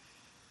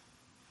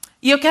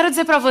 E eu quero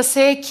dizer para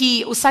você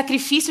que o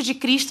sacrifício de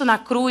Cristo na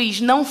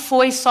cruz não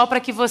foi só para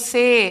que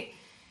você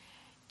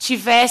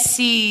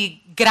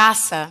tivesse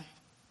graça.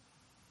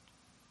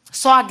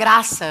 Só a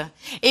graça.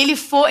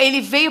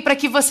 Ele veio para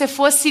que você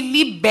fosse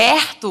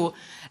liberto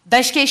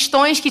das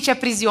questões que te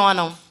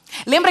aprisionam.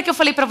 Lembra que eu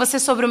falei para você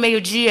sobre o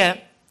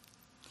meio-dia?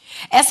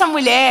 Essa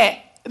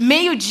mulher,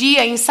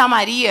 meio-dia em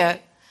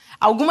Samaria,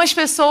 algumas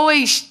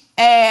pessoas,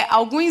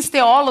 alguns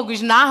teólogos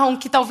narram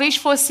que talvez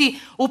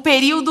fosse o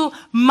período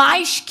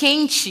mais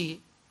quente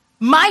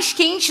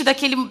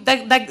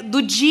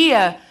do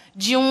dia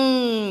de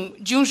um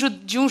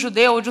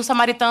judeu ou de um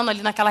samaritano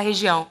ali naquela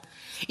região.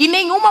 E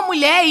nenhuma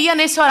mulher ia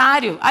nesse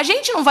horário. A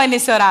gente não vai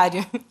nesse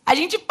horário. A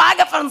gente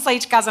paga para não sair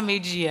de casa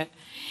meio-dia.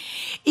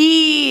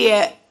 E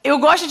eu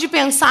gosto de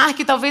pensar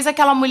que talvez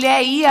aquela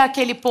mulher ia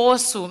àquele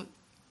poço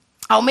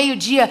ao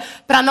meio-dia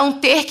para não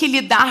ter que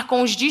lidar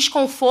com os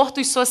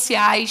desconfortos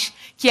sociais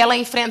que ela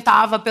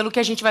enfrentava, pelo que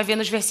a gente vai ver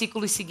nos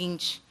versículos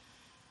seguintes.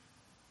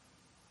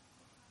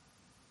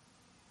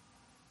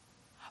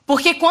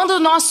 Porque quando o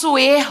nosso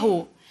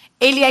erro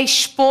ele é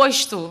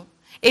exposto,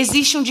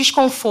 existe um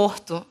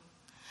desconforto.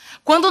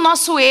 Quando o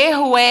nosso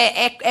erro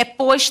é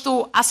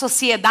posto à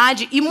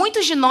sociedade, e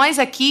muitos de nós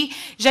aqui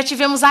já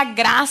tivemos a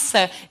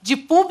graça de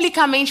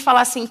publicamente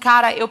falar assim,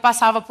 cara, eu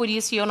passava por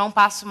isso e eu não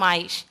passo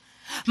mais.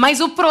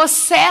 Mas o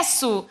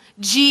processo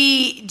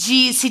de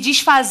se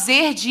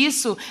desfazer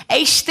disso é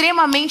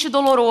extremamente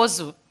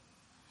doloroso.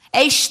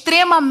 É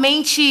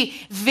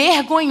extremamente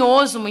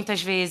vergonhoso,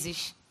 muitas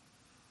vezes.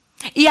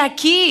 E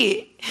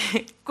aqui,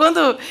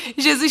 quando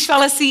Jesus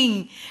fala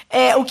assim,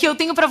 o que eu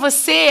tenho para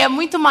você é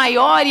muito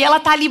maior, e ela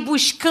está ali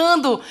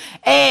buscando,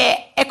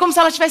 é como se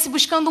ela estivesse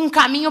buscando um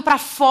caminho para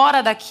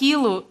fora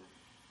daquilo.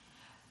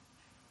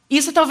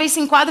 Isso talvez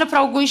se enquadra para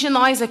alguns de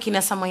nós aqui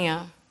nessa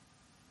manhã.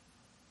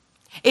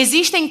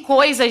 Existem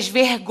coisas,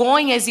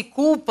 vergonhas e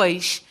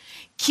culpas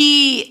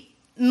que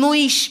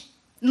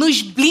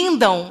nos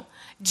blindam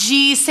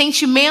de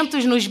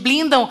sentimentos, nos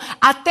blindam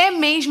até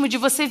mesmo de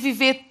você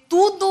viver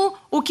tudo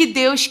o que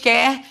Deus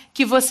quer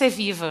que você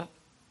viva.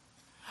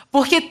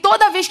 Porque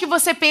toda vez que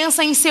você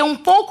pensa em ser um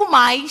pouco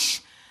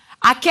mais,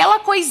 aquela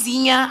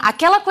coisinha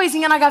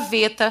na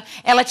gaveta,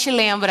 ela te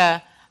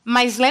lembra,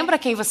 mas lembra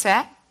quem você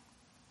é?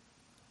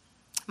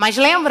 Mas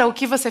lembra o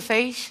que você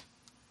fez?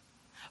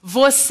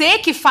 Você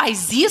que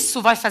faz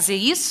isso, vai fazer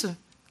isso?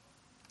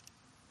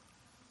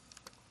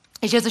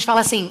 E Jesus fala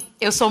assim,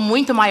 eu sou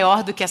muito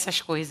maior do que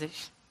essas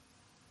coisas.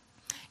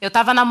 Eu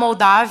estava na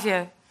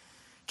Moldávia,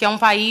 que é um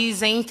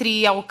país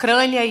entre a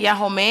Ucrânia e a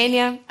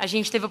Romênia. A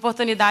gente teve a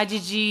oportunidade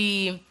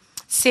de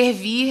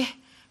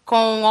servir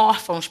com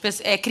órfãos,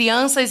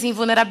 crianças em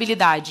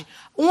vulnerabilidade.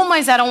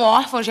 Umas eram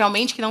órfãos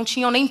realmente, que não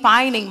tinham nem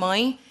pai nem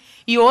mãe,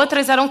 e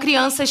outras eram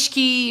crianças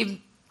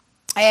que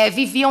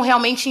viviam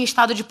realmente em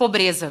estado de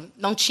pobreza.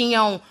 Não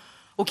tinham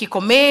o que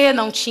comer,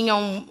 não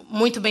tinham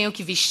muito bem o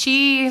que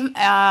vestir,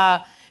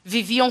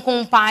 viviam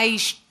com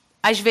pais,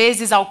 às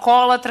vezes,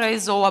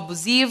 alcoólatras ou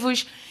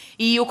abusivos,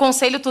 e o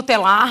Conselho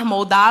Tutelar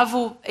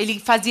moldavo, ele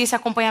fazia esse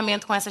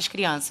acompanhamento com essas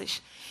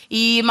crianças.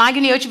 E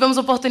Magno e eu tivemos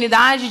a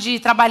oportunidade de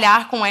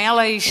trabalhar com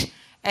elas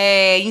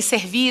em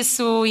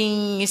serviço,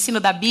 em ensino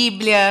da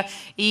Bíblia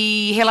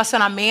e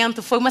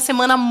relacionamento. Foi uma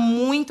semana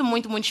muito,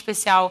 muito, muito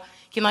especial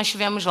que nós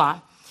tivemos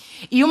lá.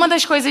 E uma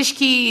das coisas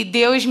que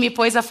Deus me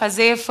pôs a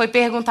fazer foi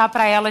perguntar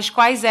para elas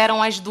quais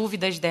eram as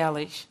dúvidas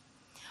delas.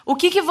 O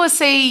que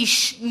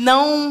vocês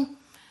não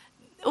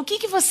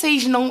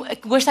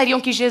gostariam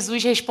que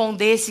Jesus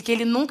respondesse, que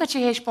ele nunca te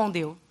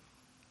respondeu?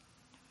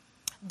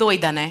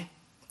 Doida, né?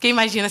 Porque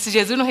imagina, se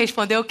Jesus não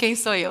respondeu, quem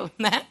sou eu,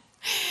 né?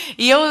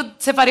 E eu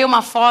separei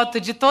uma foto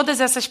de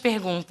todas essas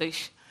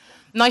perguntas.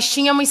 Nós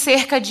tínhamos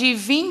cerca de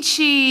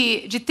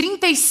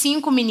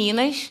 35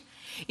 meninas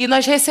e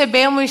nós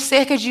recebemos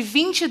cerca de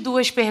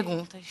 22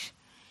 perguntas.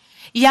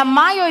 E a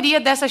maioria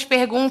dessas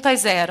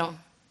perguntas eram: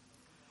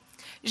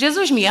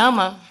 Jesus me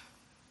ama?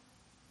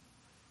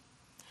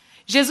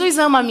 Jesus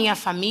ama a minha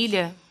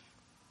família?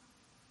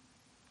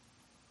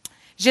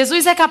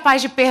 Jesus é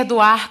capaz de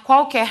perdoar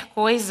qualquer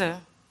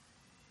coisa?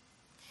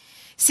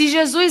 Se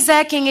Jesus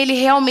é quem ele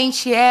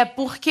realmente é,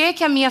 por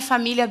que a minha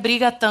família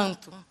briga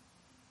tanto?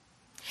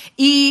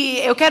 E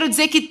eu quero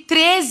dizer que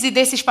 13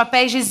 desses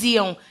papéis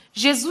diziam: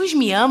 Jesus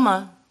me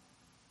ama?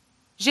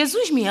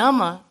 Jesus me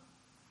ama?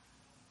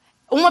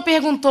 Uma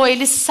perguntou: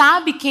 ele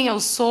sabe quem eu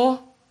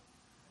sou?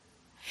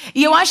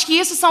 E eu acho que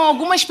isso são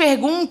algumas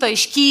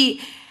perguntas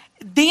que,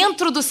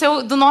 dentro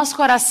do nosso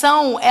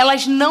coração,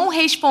 elas não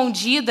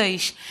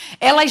respondidas,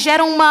 elas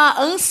geram uma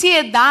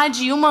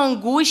ansiedade e uma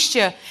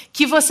angústia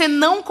que você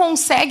não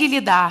consegue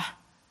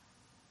lidar.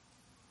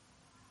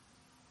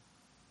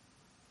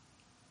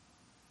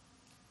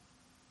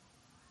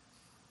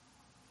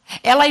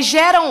 Elas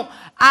geram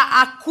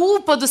a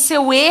culpa do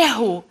seu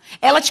erro,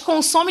 ela te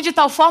consome de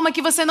tal forma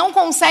que você não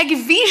consegue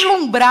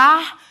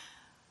vislumbrar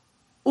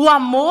o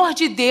amor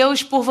de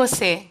Deus por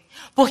você.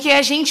 Porque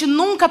a gente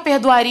nunca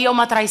perdoaria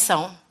uma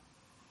traição.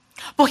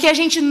 Porque a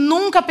gente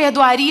nunca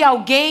perdoaria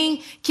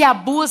alguém que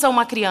abusa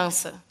uma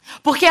criança.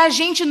 Porque a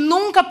gente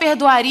nunca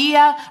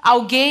perdoaria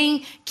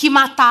alguém que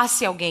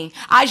matasse alguém.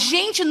 A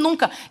gente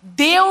nunca.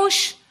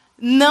 Deus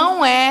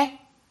não é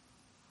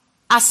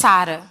a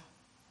Sara.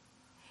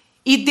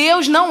 E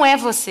Deus não é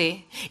você.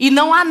 E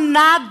não há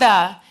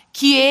nada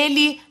que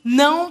ele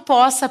não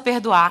possa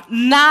perdoar.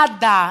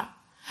 Nada.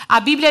 A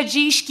Bíblia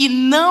diz que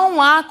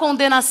não há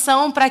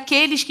condenação para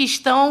aqueles que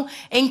estão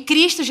em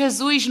Cristo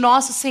Jesus,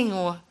 nosso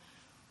Senhor.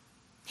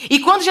 E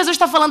quando Jesus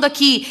está falando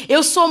aqui,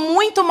 eu sou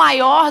muito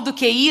maior do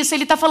que isso,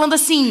 ele está falando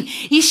assim: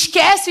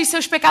 esquece os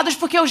seus pecados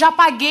porque eu já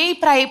paguei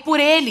por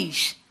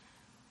eles.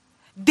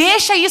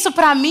 Deixa isso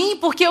para mim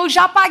porque eu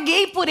já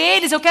paguei por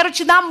eles. Eu quero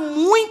te dar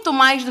muito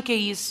mais do que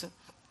isso.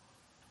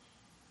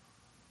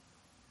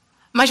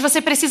 Mas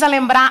você precisa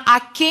lembrar a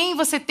quem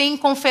você tem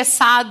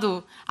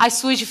confessado as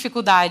suas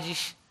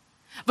dificuldades.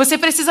 Você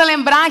precisa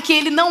lembrar que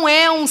ele não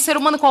é um ser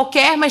humano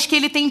qualquer, mas que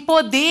ele tem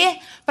poder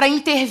para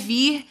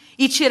intervir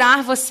e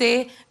tirar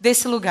você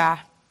desse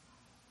lugar.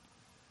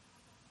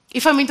 E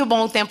foi muito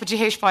bom o tempo de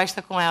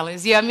resposta com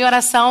elas. E a minha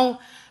oração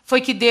foi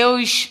que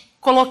Deus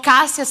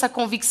colocasse essa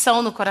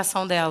convicção no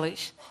coração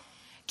delas.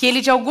 Que ele,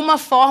 de alguma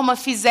forma,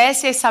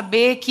 fizesse-as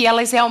saber que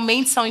elas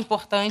realmente são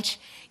importantes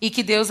e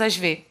que Deus as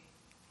vê.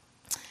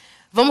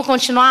 Vamos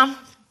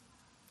continuar?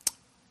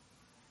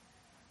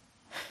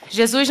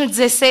 Jesus, no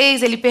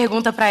 16, ele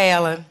pergunta para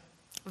ela: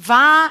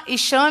 vá e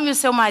chame o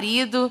seu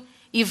marido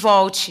e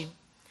volte.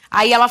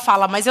 Aí ela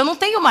fala: mas eu não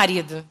tenho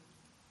marido.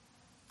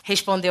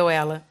 Respondeu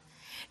ela.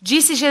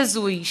 Disse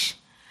Jesus: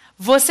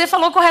 você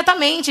falou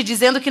corretamente,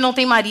 dizendo que não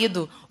tem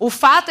marido. O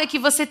fato é que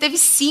você teve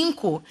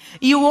 5.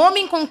 E o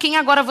homem com quem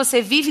agora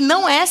você vive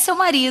não é seu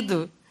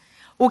marido.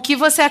 O que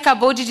você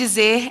acabou de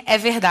dizer é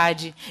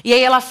verdade. E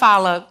aí ela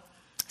fala: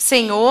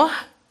 Senhor,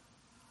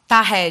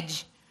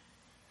 Tahed,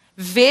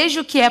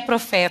 vejo que é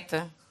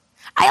profeta.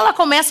 Aí ela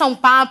começa um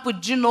papo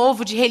de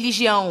novo de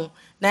religião,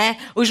 né?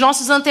 Os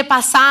nossos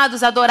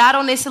antepassados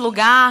adoraram nesse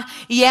lugar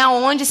e é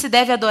onde se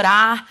deve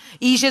adorar.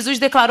 E Jesus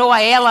declarou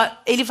a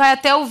ela, ele vai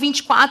até o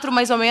 24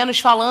 mais ou menos,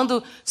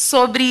 falando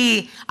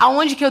sobre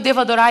aonde que eu devo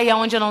adorar e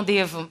aonde eu não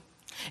devo.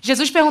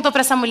 Jesus perguntou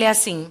para essa mulher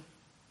assim: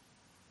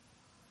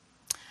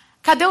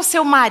 cadê o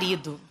seu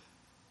marido?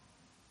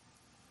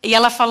 E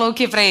ela falou o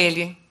que para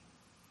ele?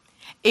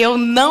 Eu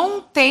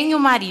não tenho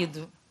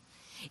marido.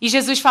 E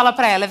Jesus fala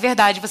para ela: é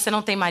verdade, você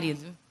não tem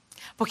marido.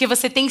 Porque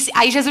você tem...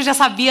 Aí Jesus já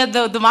sabia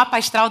do mapa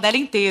astral dela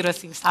inteiro,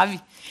 assim, sabe?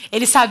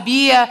 Ele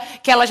sabia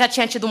que ela já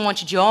tinha tido um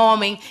monte de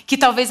homem, que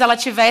talvez ela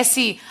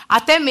tivesse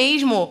até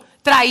mesmo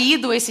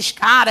traído esses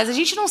caras. A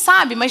gente não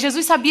sabe, mas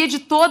Jesus sabia de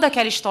toda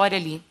aquela história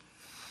ali.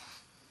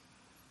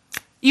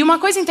 E uma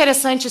coisa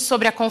interessante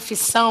sobre a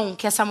confissão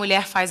que essa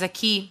mulher faz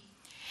aqui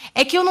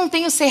é que eu não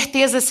tenho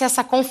certeza se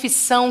essa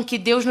confissão que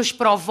Deus nos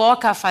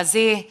provoca a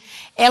fazer,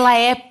 ela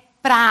é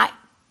para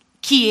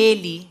que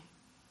Ele.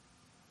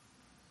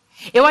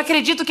 Eu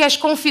acredito que as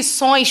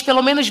confissões,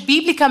 pelo menos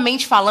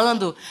biblicamente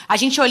falando, a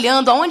gente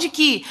olhando aonde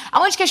que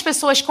as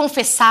pessoas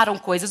confessaram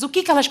coisas, o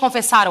que elas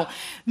confessaram,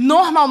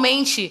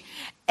 normalmente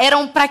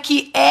eram para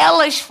que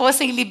elas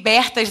fossem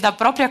libertas da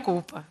própria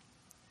culpa.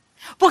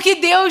 Porque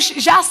Deus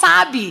já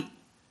sabe.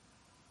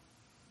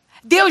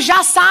 Deus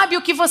já sabe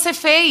o que você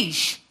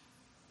fez.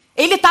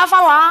 Ele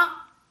estava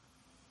lá.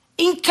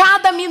 Em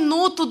cada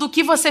minuto do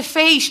que você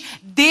fez,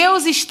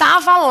 Deus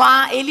estava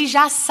lá. Ele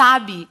já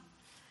sabe.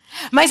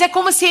 Mas é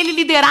como se Ele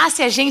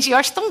liderasse a gente. Eu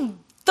acho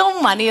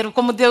tão maneiro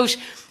como Deus...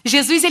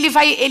 Jesus, ele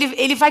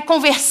vai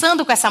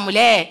conversando com essa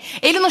mulher.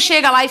 Ele não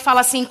chega lá e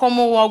fala assim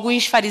como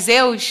alguns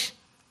fariseus.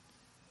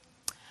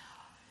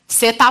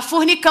 Você está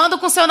fornicando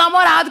com seu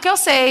namorado, que eu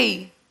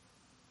sei.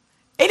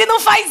 Ele não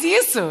faz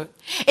isso.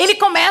 Ele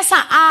começa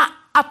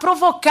a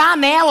provocar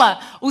nela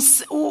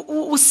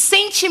o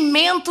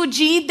sentimento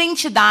de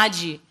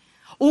identidade.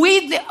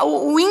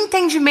 O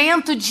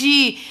entendimento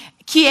de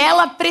que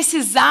ela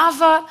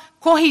precisava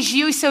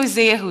corrigir os seus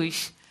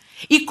erros.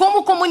 E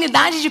como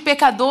comunidade de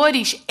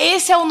pecadores,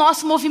 esse é o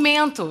nosso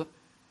movimento.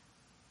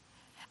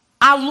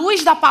 À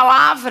luz da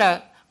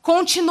palavra,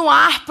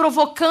 continuar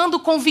provocando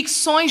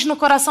convicções no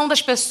coração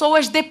das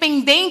pessoas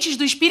dependentes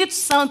do Espírito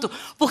Santo,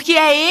 porque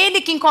é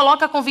Ele quem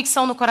coloca a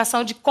convicção no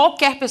coração de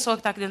qualquer pessoa que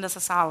está aqui dentro dessa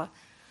sala.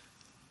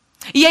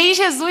 E aí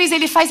Jesus,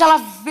 ele faz ela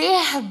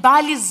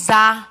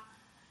verbalizar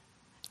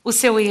o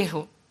seu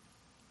erro.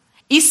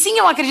 E sim,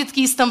 eu acredito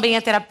que isso também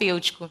é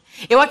terapêutico.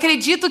 Eu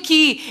acredito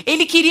que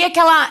ele queria que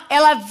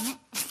ela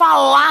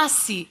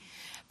falasse,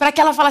 para que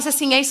ela falasse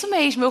assim, é isso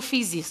mesmo, eu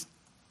fiz isso.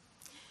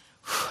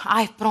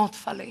 Ai, pronto,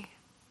 falei.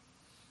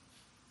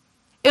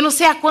 Eu não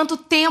sei há quanto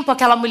tempo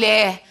aquela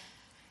mulher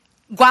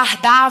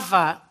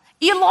guardava.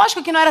 E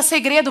lógico que não era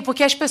segredo,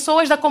 porque as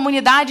pessoas da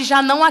comunidade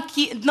já não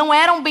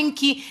eram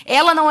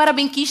ela não era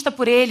benquista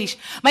por eles.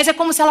 Mas é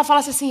como se ela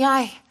falasse assim,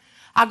 ai,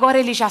 agora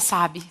ele já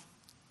sabe.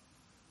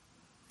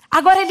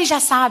 Agora ele já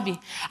sabe.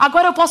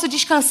 Agora eu posso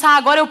descansar,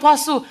 agora eu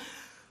posso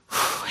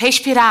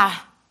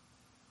respirar.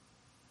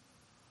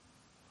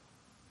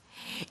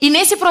 E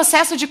nesse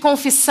processo de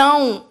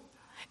confissão,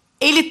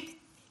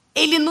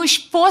 ele nos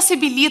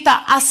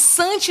possibilita a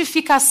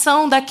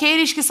santificação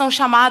daqueles que são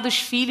chamados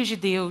filhos de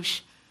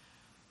Deus.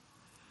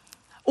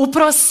 O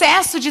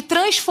processo de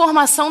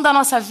transformação da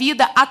nossa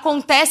vida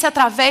acontece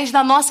através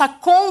da nossa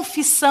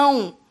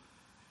confissão.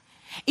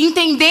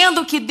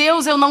 Entendendo que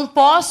Deus eu não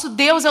posso,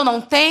 Deus eu não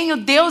tenho,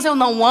 Deus eu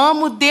não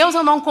amo, Deus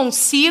eu não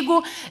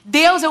consigo,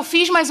 Deus eu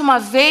fiz mais uma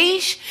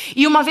vez,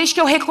 e uma vez que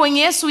eu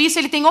reconheço isso,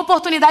 Ele tem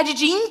oportunidade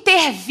de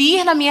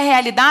intervir na minha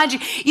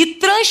realidade e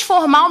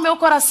transformar o meu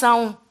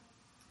coração.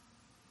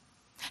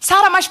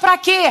 Sara, mas para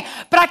quê?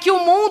 Para que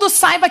o mundo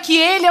saiba que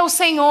Ele é o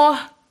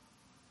Senhor.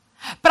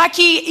 Para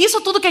que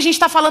isso tudo que a gente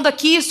está falando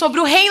aqui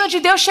sobre o reino de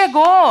Deus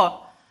chegou.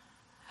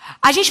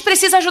 A gente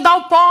precisa ajudar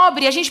o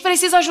pobre, a gente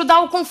precisa ajudar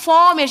o com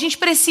fome, a gente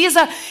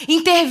precisa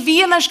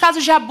intervir nos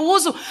casos de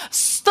abuso,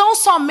 tão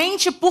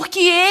somente porque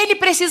Ele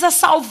precisa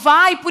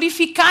salvar e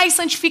purificar e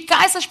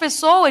santificar essas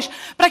pessoas,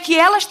 para que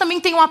elas também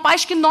tenham a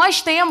paz que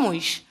nós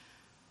temos.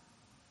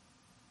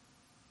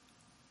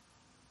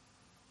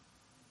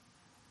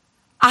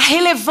 A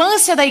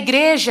relevância da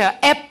igreja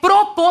é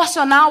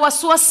proporcional à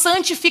sua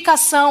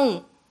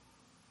santificação.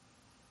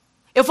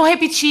 Eu vou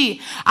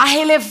repetir. A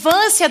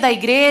relevância da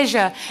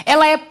igreja,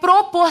 ela é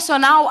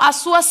proporcional à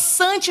sua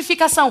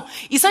santificação.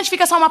 E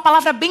santificação é uma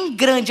palavra bem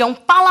grande, é um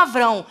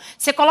palavrão.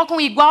 Você coloca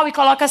um igual e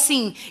coloca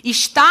assim,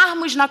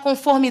 estarmos na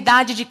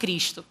conformidade de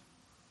Cristo.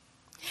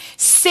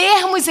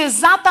 Sermos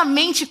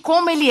exatamente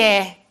como Ele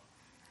é.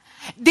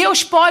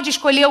 Deus pode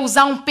escolher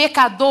usar um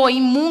pecador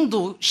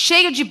imundo,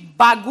 cheio de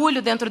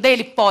bagulho dentro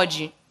dele?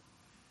 Pode.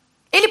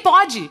 Ele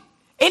pode.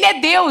 Ele é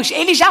Deus.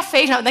 Ele já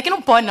fez. Não é que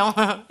não pode, não.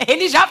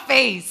 Ele já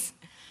fez.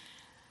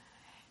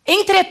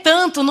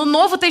 Entretanto, no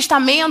Novo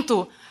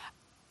Testamento,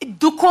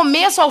 do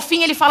começo ao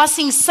fim, ele fala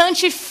assim,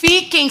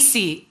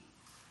 santifiquem-se.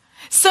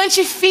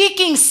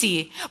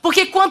 Santifiquem-se.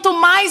 Porque quanto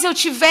mais eu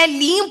tiver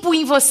limpo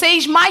em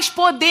vocês, mais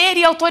poder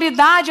e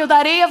autoridade eu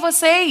darei a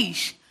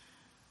vocês.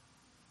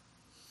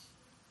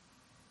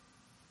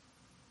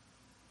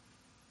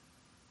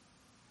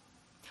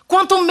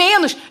 Quanto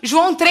menos,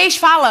 João 3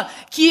 fala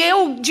que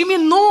eu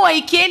diminua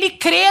e que Ele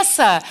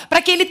cresça,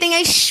 para que Ele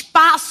tenha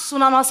espaço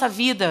na nossa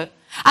vida.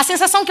 A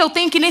sensação que eu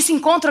tenho que nesse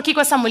encontro aqui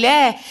com essa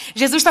mulher,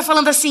 Jesus está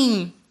falando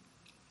assim,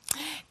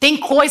 tem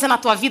coisa na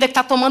tua vida que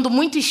está tomando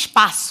muito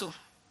espaço.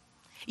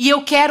 E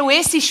eu quero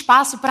esse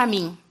espaço para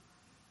mim.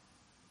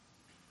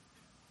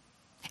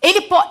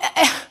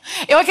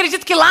 Eu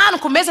acredito que lá no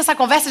começo dessa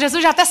conversa,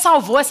 Jesus já até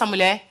salvou essa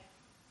mulher.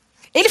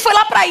 Ele foi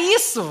lá para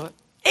isso.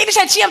 Ele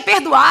já tinha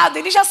perdoado,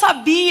 ele já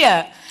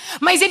sabia.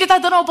 Mas ele está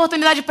dando uma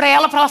oportunidade para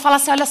ela falar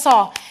assim, olha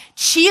só,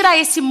 Tira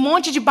esse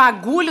monte de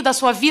bagulho da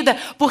sua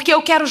vida, porque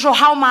eu quero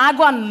jorrar uma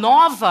água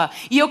nova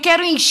e eu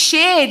quero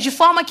encher de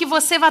forma que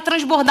você vá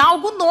transbordar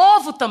algo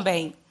novo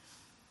também.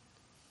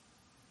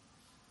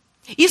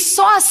 E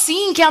só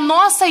assim que a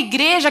nossa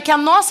igreja, que a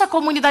nossa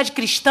comunidade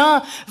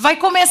cristã vai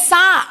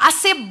começar a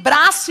ser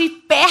braço e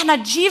perna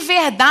de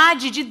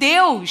verdade de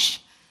Deus.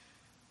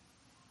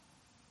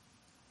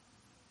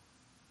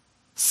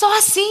 Só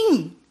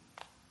assim.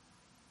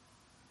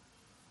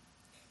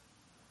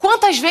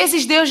 Quantas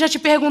vezes Deus já te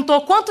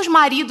perguntou quantos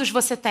maridos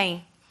você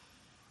tem?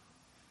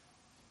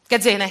 Quer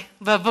dizer, né?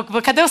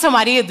 Cadê o seu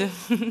marido?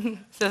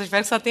 Eu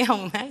espero que só tenha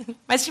um, né?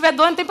 Mas se tiver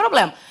dois, não tem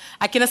problema.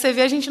 Aqui na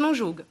CV a gente não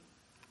julga.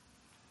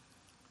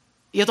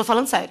 E eu tô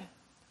falando sério.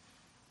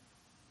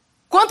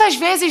 Quantas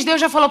vezes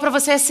Deus já falou para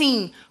você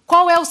assim,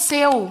 qual é o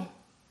seu?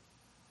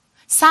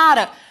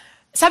 Sara,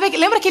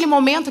 lembra aquele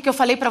momento que eu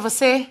falei para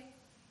você?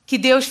 Que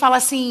Deus fala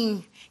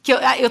assim, que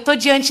eu tô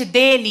diante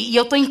dele e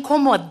eu tô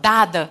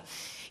incomodada.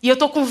 E eu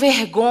tô com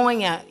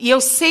vergonha. E eu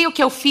sei o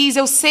que eu fiz,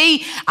 eu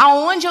sei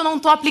aonde eu não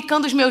tô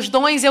aplicando os meus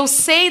dons, eu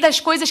sei das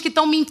coisas que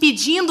estão me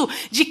impedindo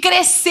de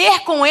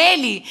crescer com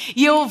ele.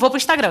 E eu vou pro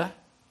Instagram.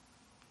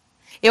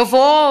 Eu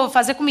vou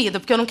fazer comida,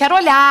 porque eu não quero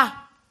olhar.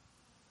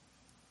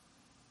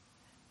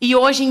 E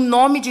hoje, em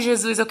nome de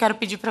Jesus, eu quero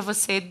pedir para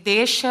você,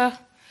 deixa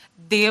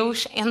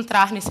Deus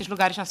entrar nesses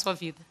lugares na sua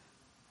vida.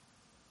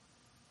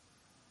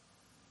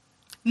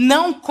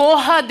 Não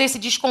corra desse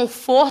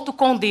desconforto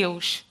com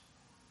Deus.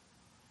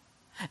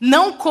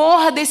 Não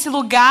corra desse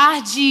lugar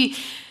de...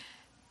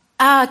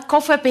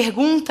 qual foi a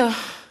pergunta?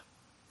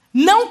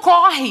 Não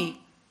corre.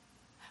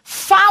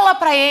 Fala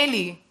para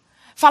Ele.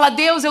 Fala,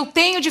 Deus, eu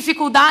tenho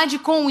dificuldade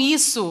com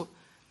isso.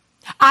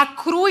 A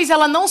cruz,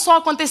 ela não só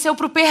aconteceu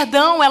para o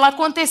perdão, ela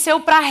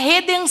aconteceu para a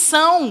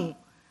redenção.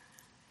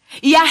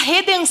 E a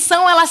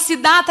redenção, ela se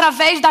dá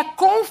através da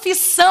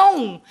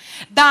confissão,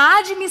 da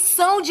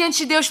admissão diante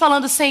de Deus,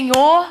 falando,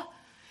 Senhor,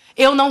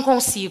 eu não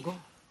consigo.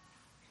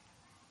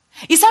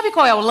 E sabe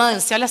qual é o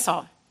lance? Olha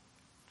só.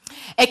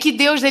 É que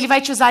Deus, ele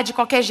vai te usar de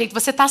qualquer jeito.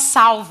 Você está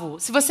salvo.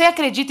 Se você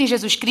acredita em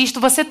Jesus Cristo,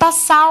 você está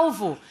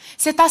salvo.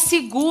 Você está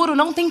seguro,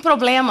 não tem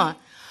problema.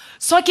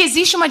 Só que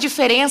existe uma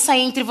diferença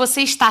entre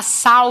você estar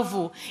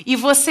salvo e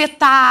você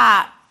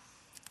estar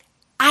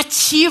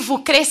ativo,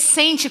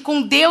 crescente,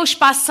 com Deus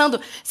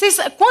passando.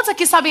 Quantos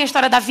aqui sabem a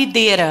história da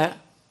videira?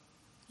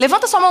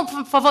 Levanta sua mão,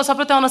 por favor, só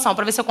para eu ter uma noção,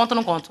 para ver se eu conto ou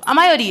não conto. A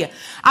maioria.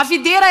 A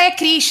videira é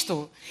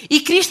Cristo. E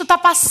Cristo está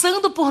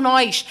passando por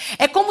nós.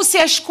 É como se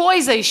as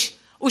coisas,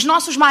 os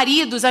nossos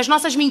maridos, as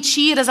nossas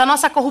mentiras, a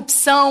nossa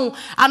corrupção,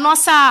 a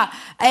nossa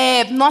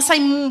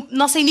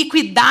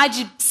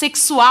iniquidade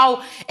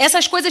sexual,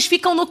 essas coisas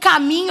ficam no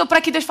caminho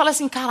para que Deus fale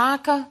assim,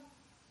 caraca.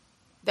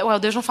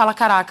 Deus não fala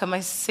caraca,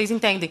 mas vocês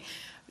entendem.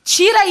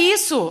 Tira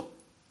isso.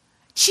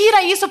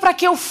 Tira isso para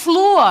que eu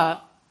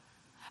flua.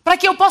 Para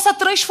que eu possa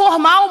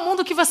transformar o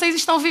mundo que vocês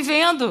estão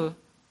vivendo.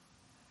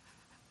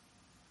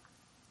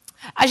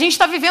 A gente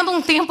está vivendo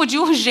um tempo de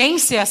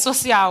urgência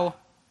social.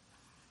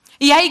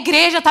 E a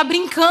igreja está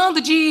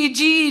brincando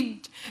de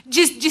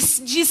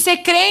ser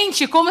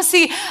crente, como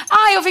se,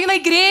 eu venho na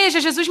igreja,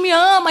 Jesus me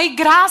ama, e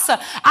graça.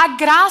 A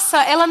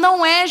graça, ela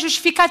não é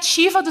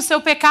justificativa do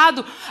seu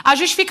pecado. A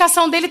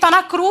justificação dele está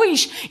na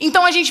cruz.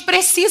 Então a gente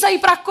precisa ir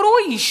para a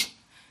cruz.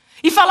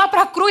 E falar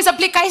para a cruz,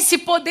 aplicar esse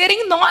poder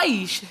em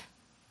nós.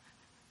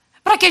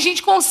 Para que a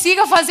gente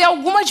consiga fazer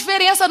alguma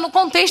diferença no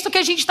contexto que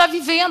a gente está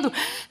vivendo.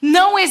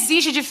 Não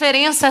existe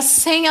diferença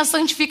sem a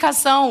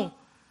santificação.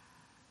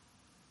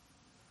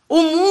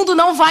 O mundo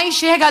não vai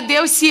enxergar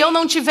Deus se eu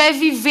não estiver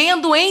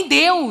vivendo em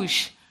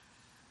Deus.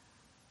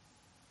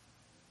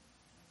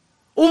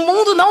 O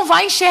mundo não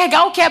vai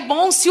enxergar o que é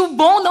bom se o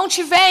bom não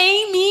estiver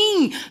em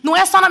mim. Não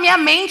é só na minha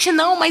mente,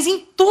 não, mas em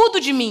tudo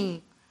de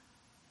mim.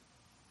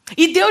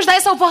 E Deus dá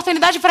essa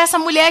oportunidade para essa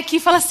mulher aqui e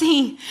fala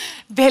assim,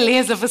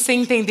 beleza, você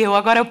entendeu,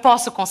 agora eu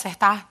posso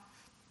consertar.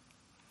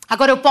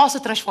 Agora eu posso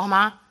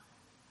transformar.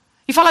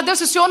 E fala, Deus,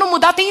 se o Senhor não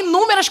mudar, tem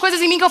inúmeras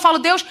coisas em mim que eu falo,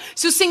 Deus,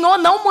 se o Senhor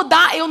não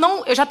mudar,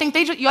 eu já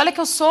tentei, e olha que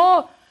eu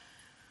sou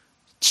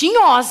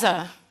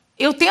tinhosa.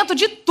 Eu tento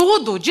de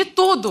tudo, de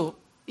tudo.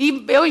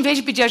 E eu, em vez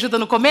de pedir ajuda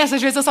no começo,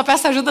 às vezes eu só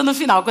peço ajuda no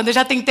final, quando eu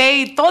já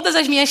tentei todas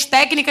as minhas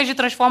técnicas de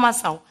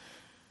transformação.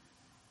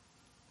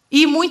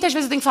 E muitas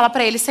vezes eu tenho que falar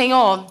para Ele,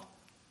 Senhor,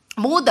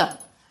 muda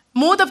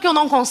porque eu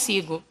não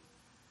consigo.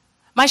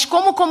 Mas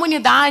como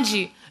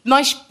comunidade,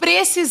 nós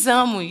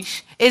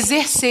precisamos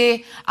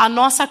exercer a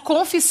nossa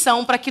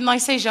confissão para que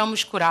nós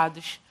sejamos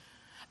curados.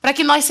 Para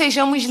que nós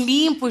sejamos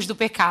limpos do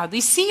pecado.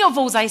 E sim, eu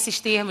vou usar esses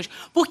termos,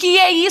 porque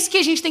é isso que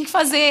a gente tem que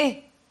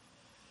fazer.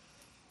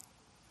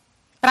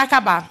 Para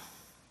acabar.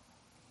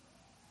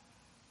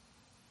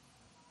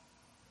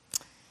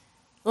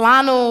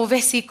 Lá no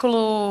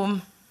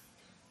versículo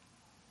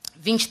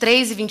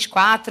 23 e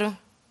 24...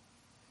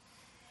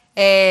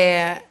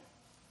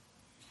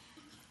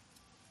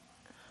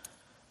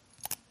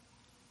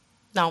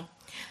 Não.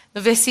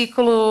 No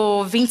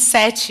versículo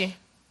 27,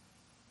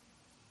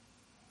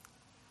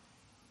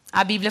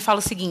 a Bíblia fala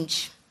o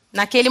seguinte.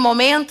 Naquele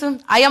momento,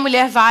 aí a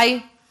mulher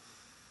vai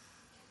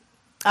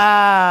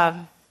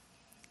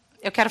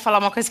eu quero falar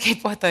uma coisa que é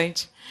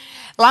importante.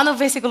 Lá no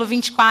versículo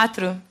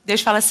 24,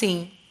 Deus fala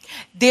assim: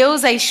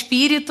 Deus é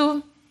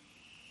espírito,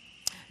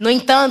 no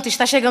entanto,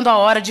 está chegando a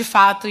hora, de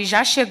fato, e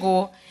já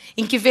chegou,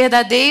 em que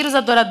verdadeiros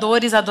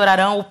adoradores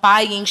adorarão o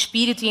Pai em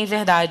espírito e em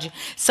verdade.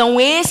 São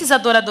esses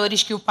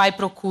adoradores que o Pai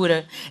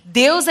procura.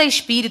 Deus é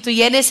espírito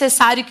e é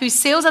necessário que os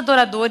seus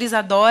adoradores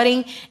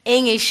adorem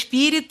em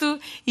espírito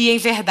e em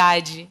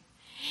verdade.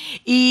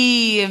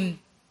 E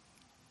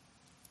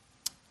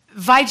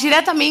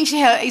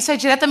isso é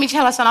diretamente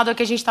relacionado ao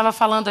que a gente estava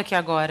falando aqui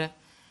agora.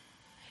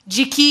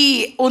 De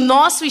que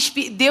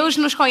Deus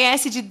nos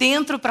conhece de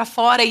dentro para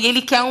fora e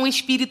Ele quer um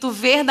espírito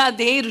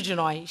verdadeiro de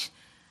nós.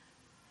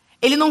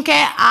 Ele não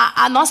quer...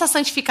 A nossa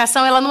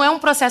santificação, ela não é um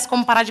processo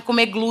como parar de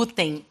comer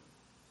glúten.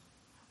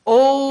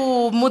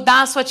 Ou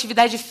mudar a sua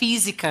atividade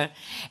física.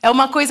 É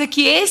uma coisa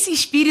que esse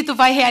espírito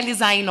vai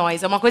realizar em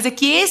nós. É uma coisa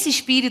que esse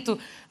espírito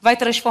vai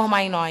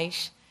transformar em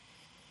nós.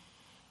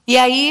 E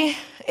aí,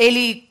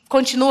 ele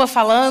continua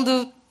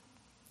falando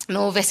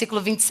no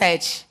versículo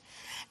 27.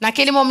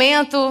 Naquele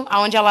momento,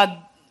 onde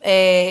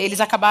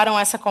eles acabaram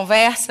essa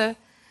conversa,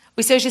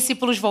 os seus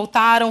discípulos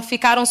voltaram,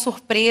 ficaram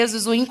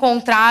surpresos, o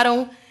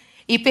encontraram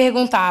e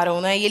perguntaram,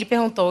 né? E ele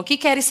perguntou: o que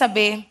queres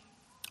saber?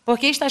 Por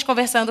que estás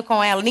conversando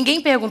com ela? Ninguém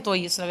perguntou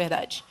isso, na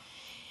verdade.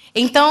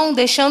 Então,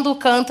 deixando o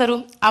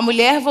cântaro, a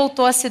mulher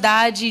voltou à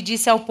cidade e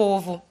disse ao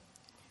povo: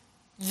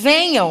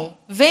 venham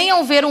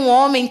ver um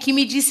homem que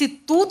me disse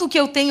tudo o que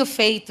eu tenho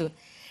feito.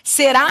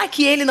 Será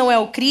que ele não é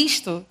o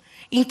Cristo?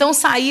 Então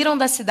saíram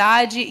da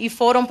cidade e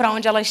foram para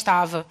onde ela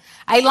estava.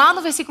 Aí lá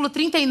no versículo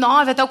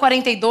 39 até o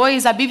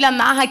 42, a Bíblia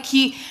narra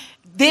que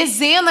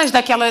dezenas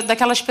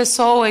daquelas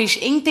pessoas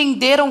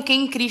entenderam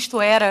quem Cristo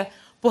era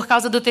por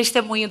causa do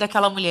testemunho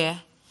daquela mulher.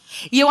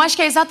 E eu acho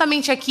que é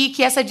exatamente aqui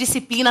que essa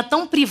disciplina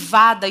tão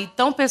privada e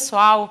tão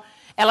pessoal,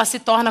 ela se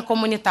torna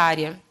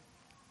comunitária.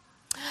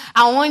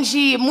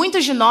 Aonde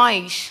muitos de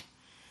nós,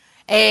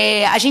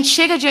 a gente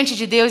chega diante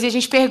de Deus e a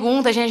gente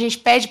pergunta, a gente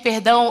pede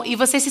perdão e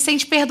você se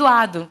sente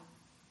perdoado.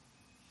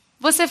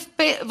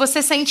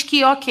 Você sente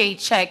que, ok,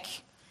 check,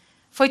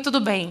 foi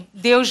tudo bem,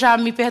 Deus já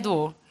me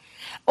perdoou.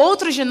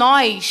 Outros de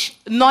nós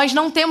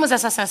não temos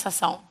essa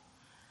sensação.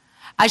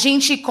 A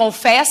gente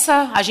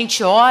confessa, a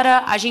gente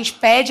ora, a gente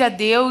pede a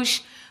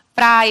Deus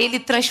para Ele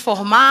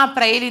transformar,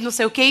 para Ele não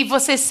sei o quê, e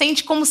você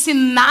sente como se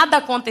nada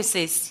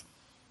acontecesse.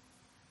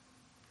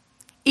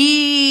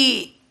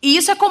 E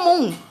isso é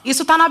comum,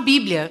 isso está na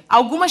Bíblia.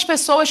 Algumas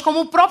pessoas,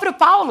 como o próprio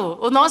Paulo,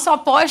 o nosso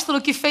apóstolo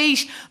que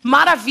fez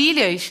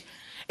maravilhas,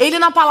 ele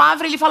na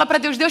palavra, ele fala para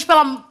Deus: Deus,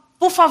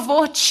 por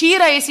favor,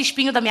 tira esse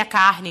espinho da minha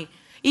carne.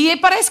 E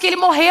parece que ele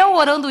morreu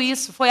orando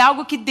isso. Foi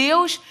algo que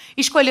Deus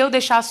escolheu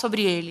deixar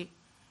sobre ele.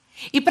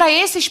 E para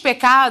esses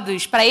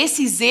pecados, para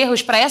esses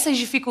erros, para essas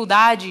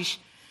dificuldades,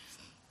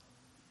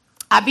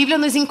 a Bíblia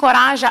nos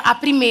encoraja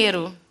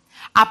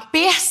a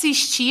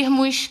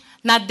persistirmos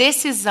na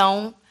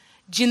decisão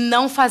de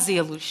não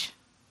fazê-los.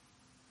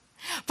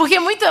 Porque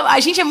a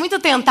gente é muito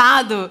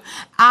tentado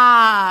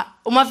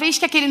uma vez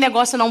que aquele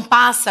negócio não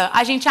passa,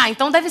 a gente,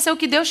 então deve ser o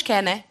que Deus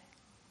quer, né?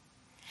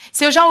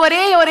 Se eu já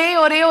orei,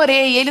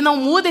 e ele não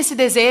muda esse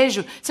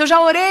desejo, se eu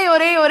já orei,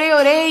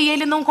 e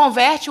ele não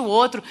converte o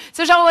outro,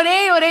 se eu já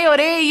orei,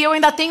 e eu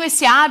ainda tenho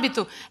esse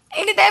hábito,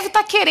 ele deve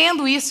estar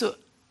querendo isso.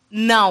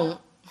 Não.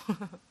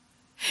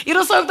 E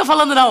não sou eu que estou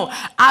falando, não.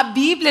 A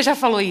Bíblia já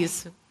falou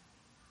isso.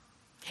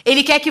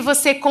 Ele quer que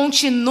você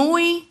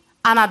continue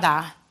a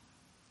nadar.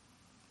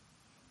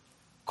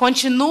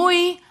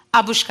 Continue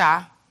a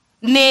buscar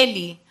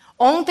nele.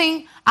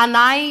 Ontem, a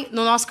Nai,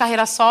 no nosso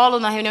Carreira Solo,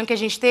 na reunião que a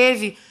gente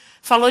teve,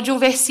 falou de um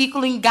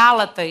versículo em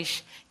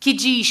Gálatas que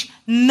diz: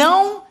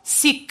 não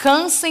se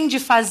cansem de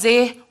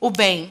fazer o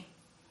bem.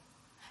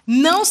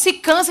 Não se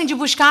cansem de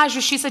buscar a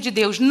justiça de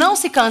Deus. Não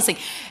se cansem.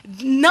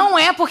 Não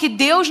é porque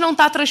Deus não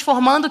está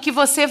transformando que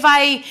você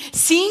vai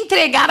se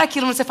entregar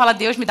àquilo. Você fala: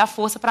 Deus, me dá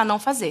força para não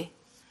fazer.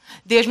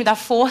 Deus, me dá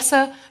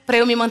força para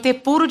eu me manter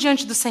puro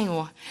diante do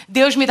Senhor.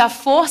 Deus, me dá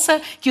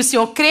força que o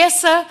Senhor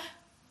cresça,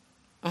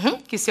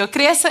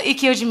 e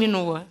que eu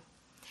diminua.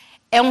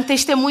 É um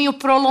testemunho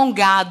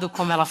prolongado,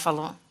 como ela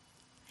falou.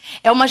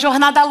 É uma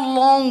jornada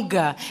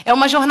longa, é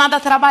uma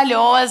jornada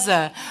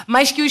trabalhosa,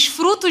 mas que os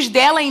frutos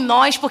dela em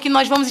nós, porque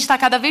nós vamos estar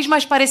cada vez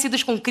mais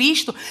parecidos com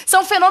Cristo,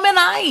 são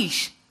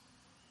fenomenais.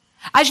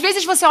 Às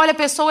vezes você olha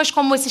pessoas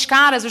como esses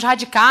caras, os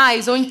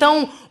radicais, ou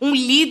então um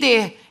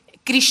líder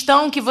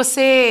cristão que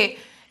você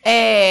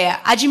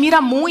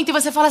admira muito e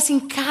você fala assim: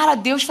 cara,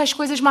 Deus faz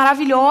coisas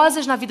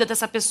maravilhosas na vida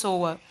dessa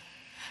pessoa.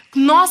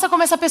 Nossa,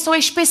 como essa pessoa é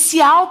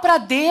especial para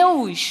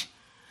Deus.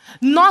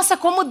 Nossa,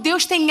 como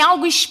Deus tem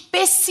algo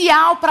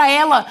especial para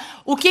ela.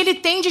 O que Ele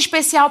tem de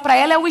especial para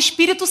ela é o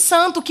Espírito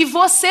Santo, que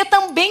você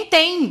também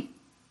tem.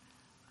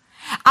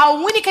 A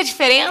única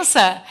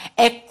diferença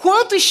é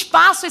quanto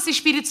espaço esse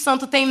Espírito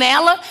Santo tem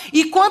nela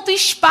e quanto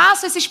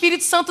espaço esse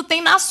Espírito Santo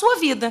tem na sua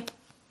vida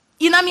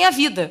e na minha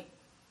vida.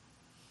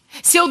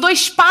 Se eu dou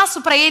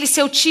espaço para ele, se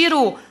eu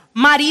tiro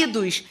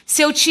maridos,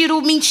 se eu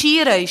tiro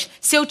mentiras,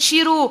 se eu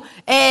tiro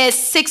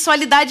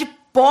sexualidade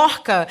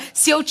porca,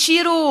 se eu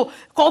tiro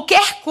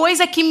qualquer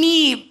coisa que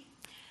me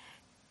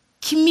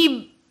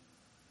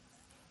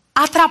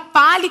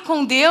atrapalhe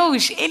com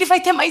Deus, Ele vai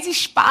ter mais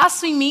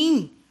espaço em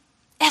mim.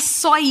 É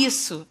só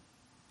isso.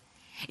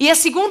 E a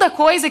segunda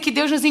coisa que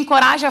Deus nos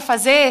encoraja a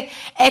fazer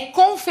é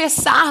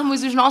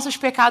confessarmos os nossos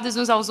pecados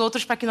uns aos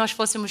outros para que nós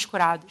fôssemos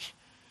curados.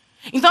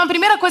 Então a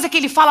primeira coisa que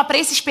Ele fala para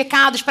esses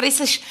pecados, para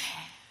esses...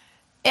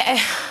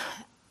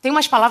 Tem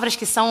umas palavras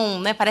que são,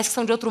 né, parece que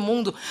são de outro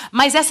mundo,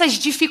 mas essas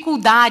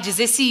dificuldades,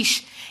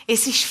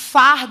 esses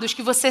fardos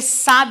que você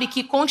sabe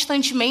que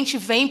constantemente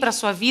vêm para a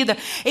sua vida,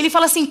 Ele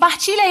fala assim,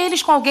 partilha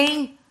eles com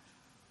alguém.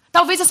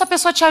 Talvez essa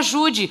pessoa te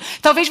ajude,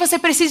 talvez você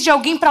precise de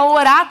alguém para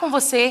orar com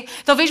você,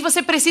 talvez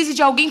você precise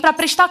de alguém para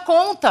prestar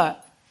conta.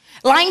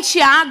 Lá em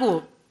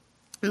Tiago,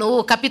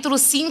 no capítulo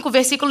 5,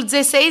 versículo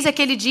 16, é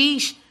que ele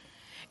diz,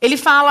 ele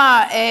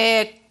fala...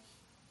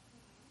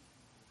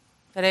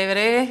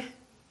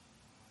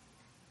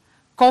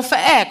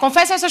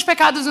 Confessem os seus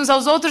pecados uns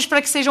aos outros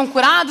para que sejam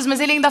curados, mas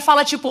ele ainda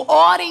fala,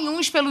 orem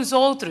uns pelos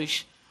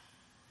outros.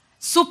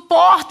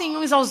 Suportem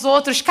uns aos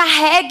outros,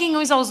 carreguem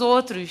uns aos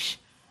outros.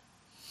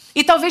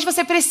 E talvez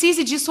você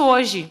precise disso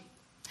hoje.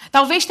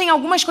 Talvez tenha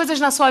algumas coisas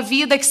na sua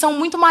vida que são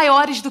muito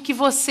maiores do que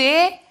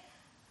você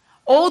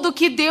ou do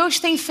que Deus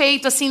tem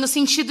feito, assim, no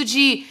sentido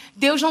de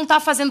Deus não está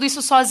fazendo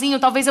isso sozinho,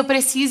 talvez eu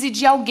precise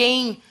de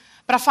alguém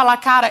para falar,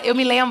 cara, eu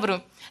me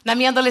lembro, na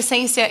minha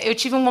adolescência, eu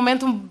tive um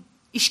momento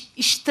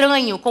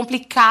estranho,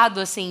 complicado,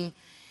 assim.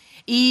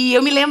 E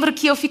eu me lembro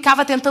que eu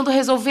ficava tentando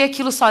resolver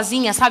aquilo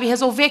sozinha, sabe?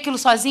 Resolver aquilo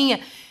sozinha.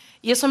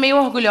 E eu sou meio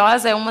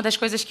orgulhosa, é uma das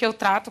coisas que eu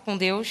trato com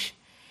Deus.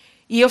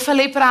 E eu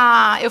falei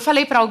para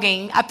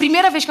alguém, a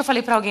primeira vez que eu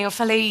falei para alguém, eu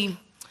falei,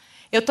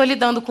 eu estou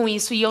lidando com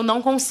isso e eu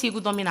não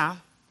consigo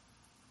dominar.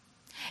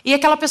 E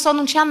aquela pessoa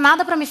não tinha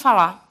nada para me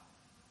falar.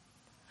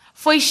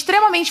 Foi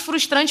extremamente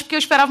frustrante porque eu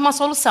esperava uma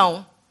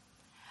solução.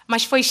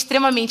 Mas foi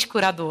extremamente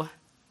curador.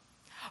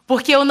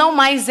 Porque eu não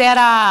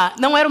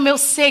era o meu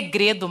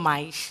segredo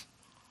mais.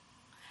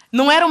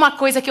 Não era uma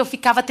coisa que eu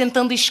ficava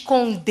tentando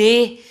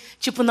esconder.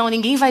 Não,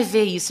 ninguém vai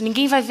ver isso,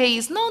 ninguém vai ver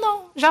isso.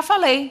 Não, já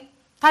falei,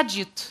 tá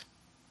dito.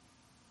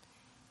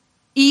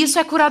 E isso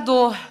é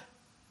curador.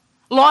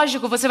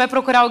 Lógico, você vai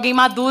procurar alguém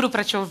maduro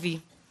para te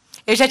ouvir.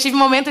 Eu já tive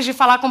momentos de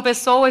falar com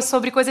pessoas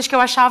sobre coisas que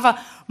eu achava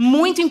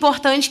muito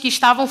importantes que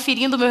estavam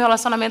ferindo o meu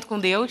relacionamento com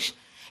Deus.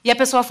 E a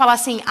pessoa fala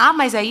assim,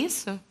 mas é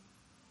isso?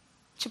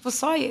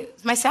 Só isso.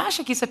 Mas você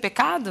acha que isso é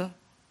pecado?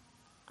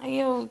 Aí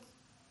eu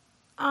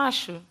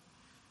acho.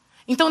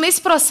 Então,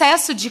 nesse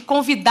processo de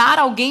convidar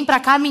alguém para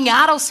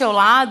caminhar ao seu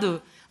lado,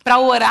 para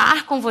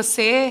orar com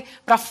você,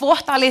 para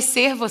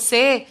fortalecer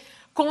você,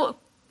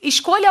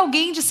 escolha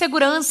alguém de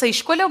segurança,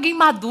 escolha alguém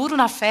maduro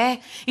na fé,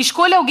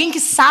 escolha alguém que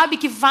sabe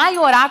que vai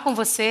orar com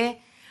você.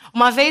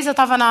 Uma vez eu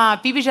estava na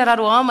PIB de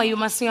Araruama e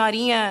uma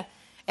senhorinha,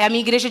 é a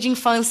minha igreja de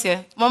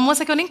infância, uma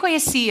moça que eu nem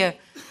conhecia,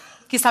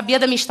 que sabia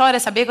da minha história,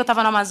 sabia que eu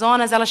estava no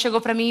Amazonas, ela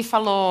chegou para mim e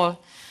falou,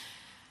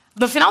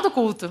 no final do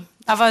culto,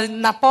 estava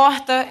na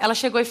porta, ela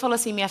chegou e falou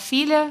assim, minha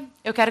filha,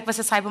 eu quero que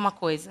você saiba uma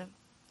coisa.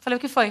 Falei, o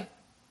que foi?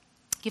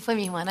 O que foi,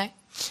 minha irmã, né?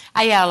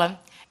 Aí ela,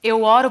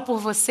 eu oro por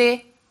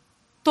você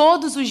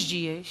todos os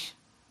dias.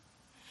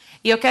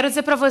 E eu quero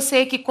dizer para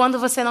você que quando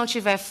você não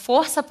tiver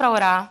força para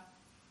orar,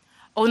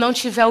 ou não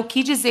tiver o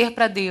que dizer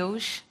para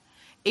Deus,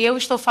 eu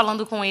estou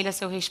falando com Ele a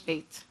seu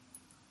respeito.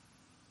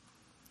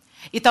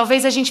 E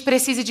talvez a gente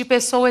precise de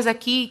pessoas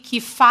aqui que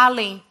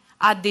falem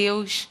a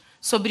Deus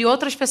sobre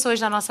outras pessoas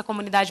da nossa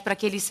comunidade para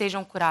que eles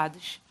sejam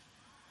curados.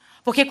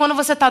 Porque quando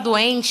você está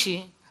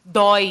doente,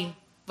 dói,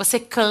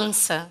 você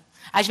cansa.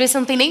 Às vezes você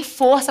não tem nem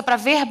força para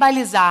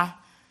verbalizar.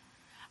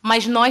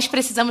 Mas nós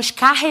precisamos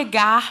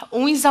carregar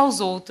uns aos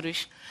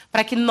outros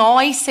para que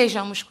nós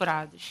sejamos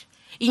curados.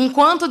 E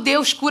enquanto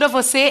Deus cura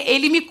você,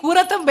 Ele me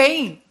cura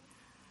também.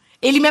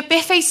 Ele me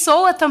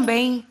aperfeiçoa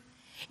também.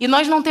 E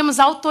nós não temos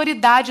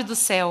autoridade do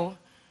céu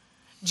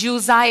de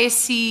usar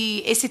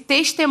esse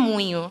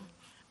testemunho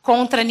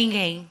contra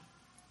ninguém.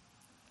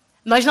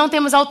 Nós não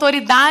temos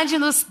autoridade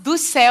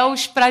dos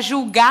céus para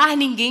julgar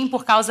ninguém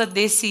por causa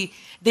desse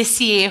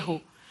erro.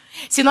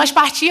 Se nós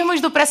partirmos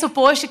do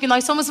pressuposto que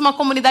nós somos uma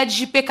comunidade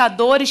de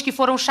pecadores que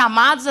foram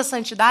chamados à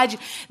santidade,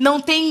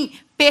 não tem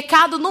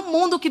pecado no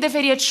mundo que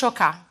deveria te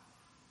chocar.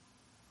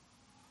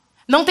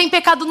 Não tem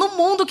pecado no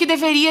mundo que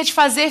deveria te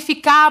fazer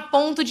ficar a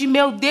ponto de,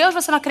 meu Deus,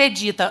 você não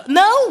acredita.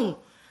 Não!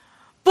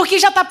 Porque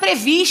já está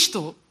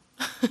previsto.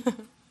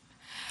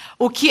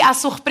 A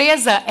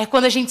surpresa é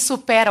quando a gente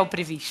supera o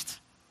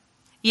previsto.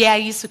 E é a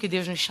isso que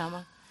Deus nos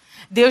chama.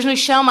 Deus nos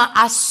chama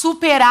a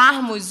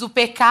superarmos o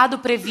pecado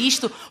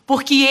previsto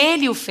porque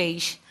Ele o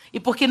fez. E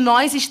porque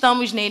nós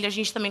estamos nele, a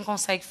gente também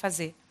consegue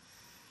fazer.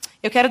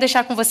 Eu quero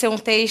deixar com você um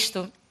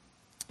texto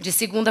de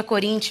 2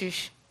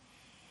 Coríntios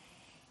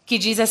que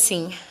diz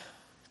assim: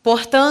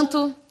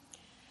 portanto,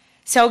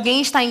 se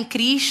alguém está em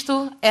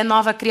Cristo, é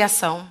nova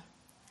criação.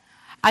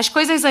 As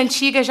coisas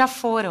antigas já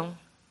foram.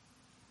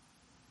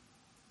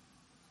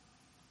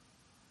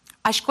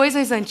 As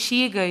coisas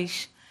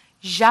antigas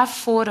já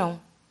foram.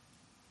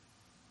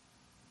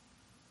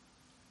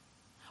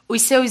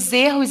 Os seus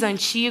erros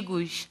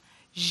antigos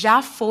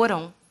já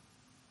foram.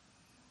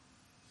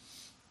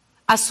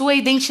 A sua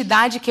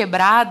identidade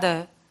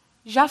quebrada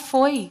já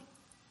foi.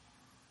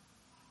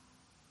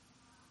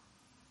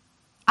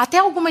 Até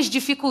algumas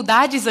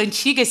dificuldades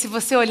antigas, se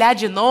você olhar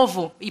de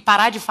novo e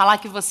parar de falar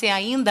que você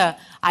ainda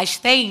as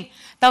tem,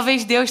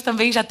 talvez Deus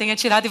também já tenha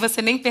tirado e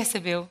você nem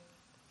percebeu.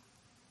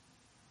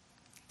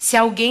 Se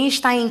alguém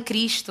está em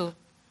Cristo,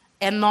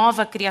 é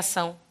nova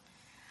criação.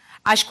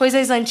 As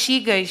coisas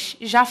antigas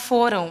já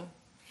foram.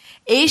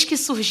 Eis que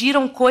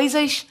surgiram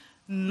coisas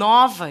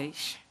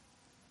novas.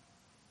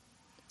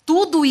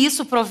 Tudo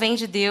isso provém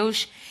de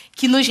Deus,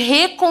 que nos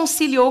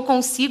reconciliou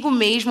consigo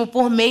mesmo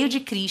por meio de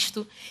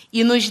Cristo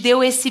e nos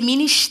deu esse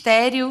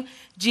ministério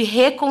de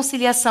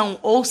reconciliação,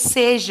 ou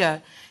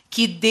seja,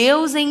 que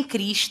Deus em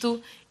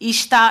Cristo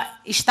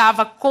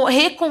estava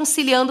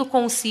reconciliando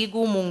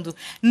consigo o mundo,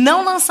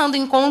 não lançando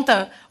em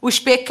conta os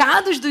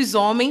pecados dos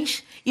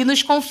homens, e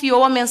nos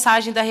confiou a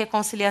mensagem da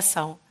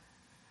reconciliação.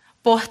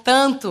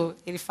 Portanto,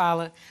 ele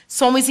fala,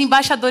 somos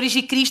embaixadores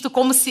de Cristo,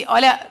 como se,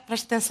 olha,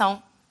 presta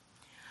atenção,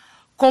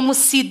 como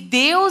se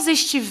Deus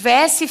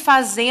estivesse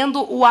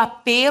fazendo o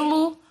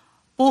apelo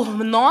por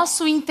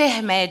nosso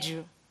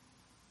intermédio.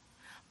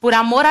 Por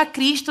amor a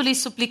Cristo lhes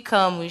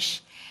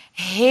suplicamos,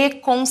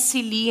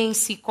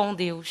 reconciliem-se com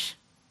Deus.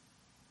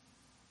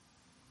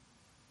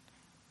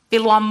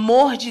 Pelo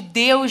amor de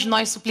Deus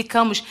nós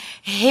suplicamos,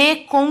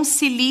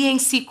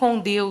 reconciliem-se com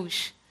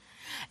Deus.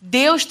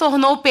 Deus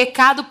tornou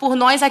pecado por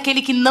nós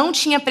aquele que não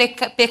tinha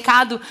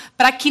pecado,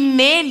 para que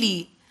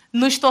nele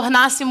nos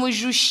tornássemos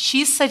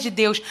justiça de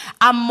Deus.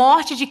 A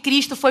morte de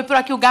Cristo foi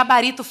para que o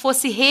gabarito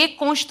fosse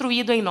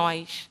reconstruído em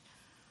nós.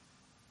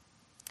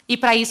 E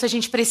para isso a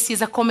gente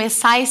precisa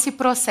começar esse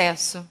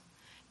processo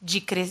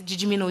de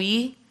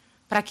diminuir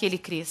para que ele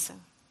cresça.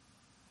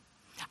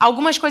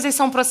 Algumas coisas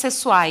são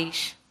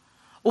processuais.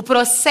 O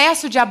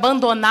processo de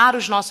abandonar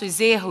os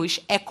nossos erros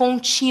é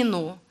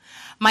contínuo,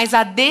 mas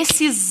a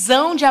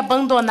decisão de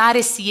abandonar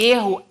esse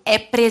erro é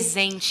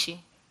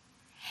presente.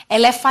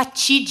 Ela é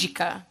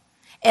fatídica.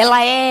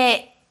 Ela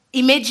é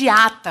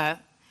imediata,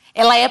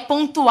 ela é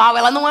pontual,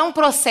 ela não é um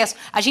processo.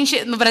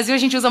 No Brasil a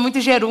gente usa muito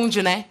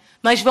gerúndio, né?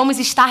 Nós vamos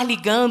estar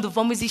ligando,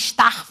 vamos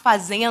estar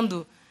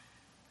fazendo.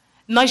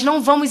 Nós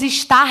não vamos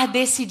estar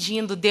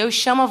decidindo. Deus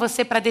chama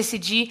você para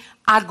decidir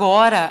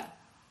agora.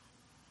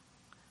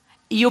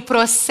 E o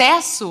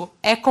processo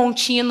é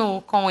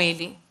contínuo com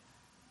Ele.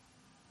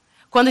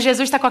 Quando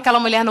Jesus está com aquela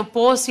mulher no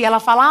poço e ela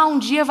fala, um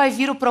dia vai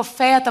vir o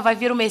profeta, vai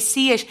vir o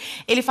Messias,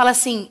 ele fala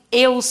assim,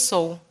 eu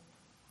sou.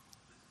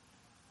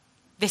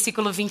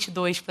 Versículo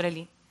 22 por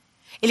ali.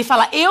 Ele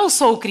fala, eu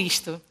sou o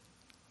Cristo.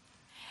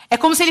 É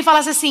como se ele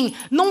falasse assim,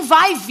 não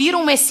vai vir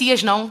um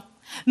Messias, não.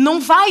 Não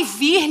vai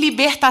vir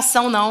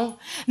libertação, não.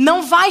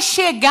 Não vai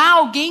chegar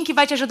alguém que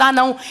vai te ajudar,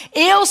 não.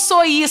 Eu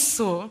sou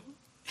isso.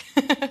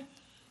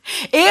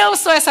 Eu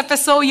sou essa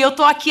pessoa e eu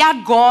estou aqui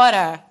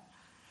agora.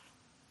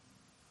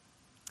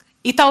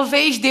 E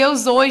talvez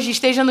Deus hoje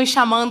esteja nos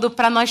chamando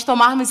para nós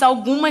tomarmos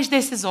algumas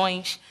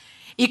decisões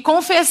e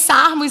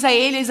confessarmos a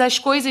Ele as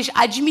coisas,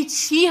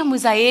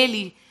 admitirmos a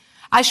Ele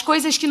as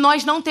coisas que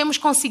nós não temos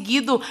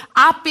conseguido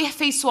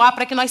aperfeiçoar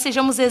para que nós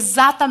sejamos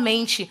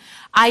exatamente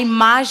a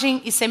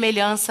imagem e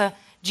semelhança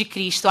de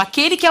Cristo,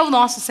 aquele que é o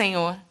nosso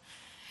Senhor.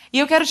 E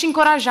eu quero te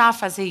encorajar a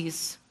fazer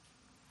isso.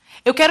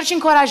 Eu quero te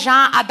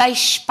encorajar a dar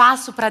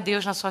espaço para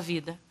Deus na sua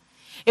vida.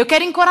 Eu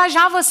quero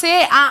encorajar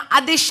você a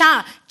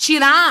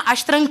tirar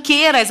as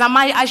tranqueiras,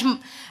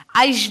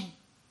 as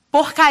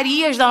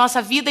porcarias da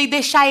nossa vida e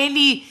deixar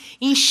Ele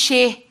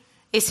encher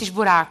esses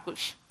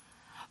buracos.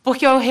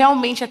 Porque eu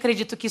realmente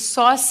acredito que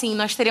só assim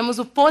nós teremos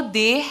o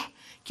poder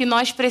que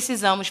nós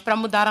precisamos para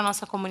mudar a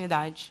nossa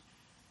comunidade.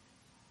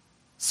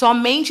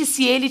 Somente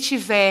se Ele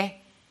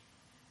tiver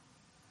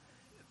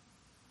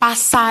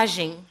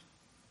passagem,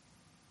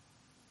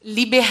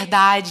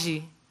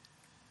 liberdade,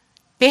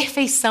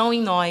 perfeição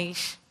em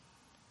nós,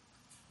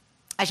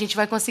 a gente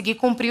vai conseguir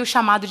cumprir o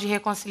chamado de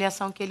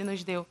reconciliação que Ele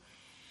nos deu.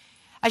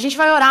 A gente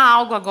vai orar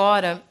algo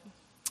agora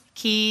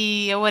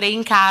que eu orei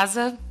em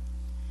casa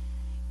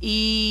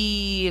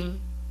e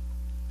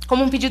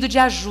como um pedido de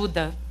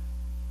ajuda.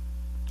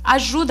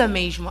 Ajuda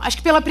mesmo. Acho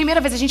que pela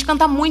primeira vez, a gente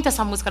canta muito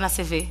essa música na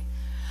CV,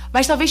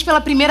 mas talvez pela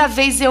primeira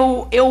vez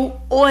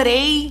eu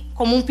orei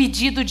como um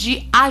pedido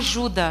de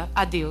ajuda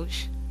a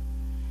Deus.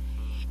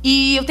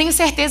 E eu tenho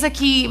certeza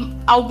que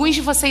alguns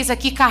de vocês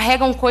aqui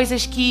carregam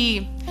coisas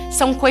que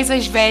são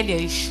coisas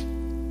velhas.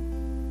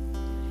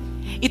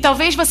 E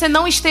talvez você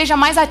não esteja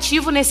mais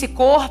ativo nesse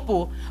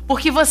corpo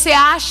porque você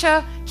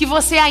acha que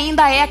você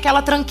ainda é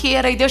aquela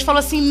tranqueira. E Deus falou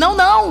assim,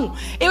 não,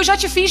 eu já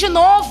te fiz de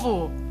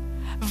novo.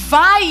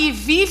 Vai e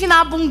vive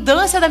na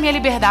abundância da minha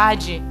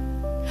liberdade.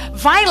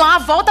 Vai lá,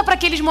 volta para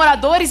aqueles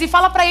moradores e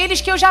fala para eles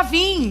que eu já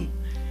vim.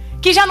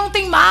 Que já não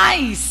tem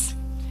mais.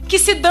 Que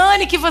se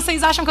dane que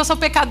vocês acham que eu sou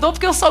pecador,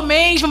 porque eu sou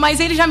mesmo,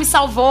 mas Ele já me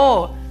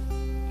salvou.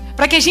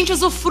 Para que a gente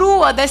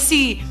usufrua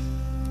dessa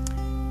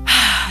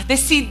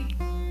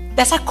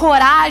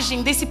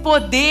coragem, desse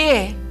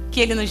poder que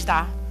Ele nos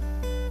dá.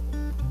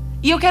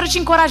 E eu quero te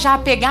encorajar a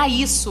pegar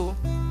isso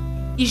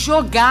e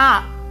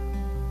jogar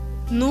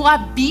no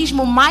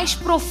abismo mais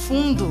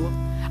profundo,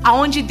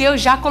 aonde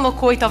Deus já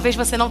colocou e talvez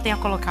você não tenha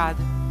colocado.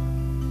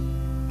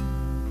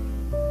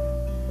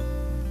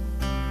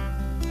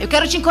 Eu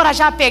quero te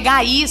encorajar a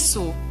pegar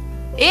isso,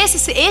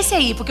 esse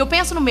aí, porque eu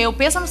penso no meu,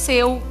 pensa no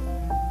seu,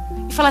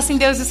 e falar assim: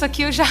 Deus, isso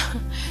aqui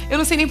eu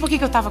não sei nem por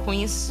que eu tava com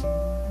isso.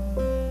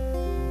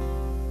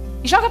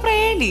 E joga pra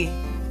Ele.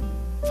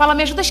 Fala: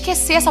 me ajuda a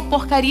esquecer essa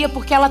porcaria,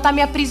 porque ela tá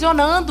me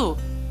aprisionando.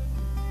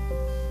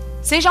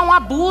 Seja um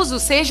abuso,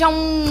 seja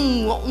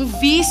um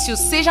vício,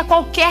 seja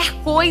qualquer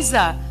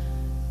coisa.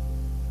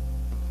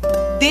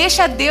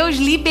 Deixa Deus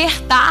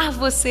libertar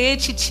você,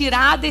 te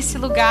tirar desse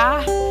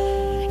lugar.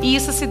 E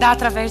isso se dá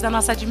através da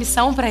nossa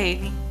admissão para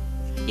Ele.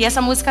 E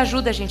essa música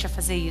ajuda a gente a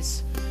fazer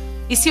isso.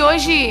 E se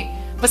hoje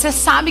você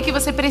sabe que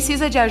você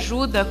precisa de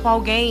ajuda com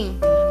alguém,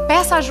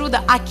 peça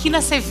ajuda. Aqui na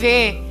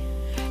CV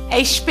é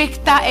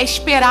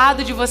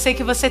esperado de você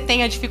que você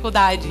tenha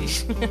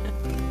dificuldades.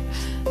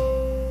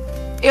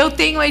 Eu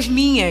tenho as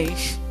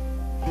minhas.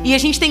 E a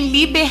gente tem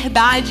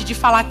liberdade de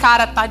falar: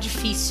 cara, tá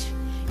difícil,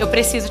 eu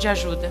preciso de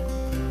ajuda.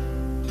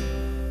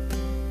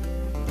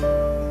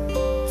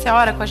 Você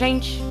ora com a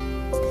gente?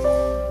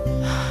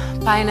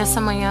 Pai, nessa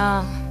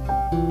manhã,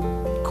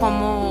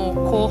 como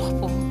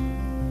corpo,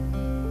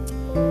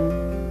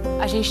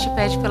 a gente te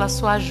pede pela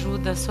sua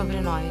ajuda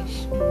sobre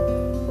nós.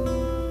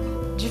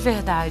 De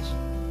verdade.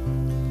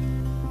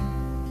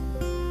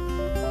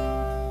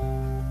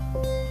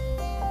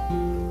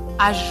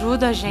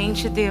 Ajuda a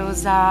gente,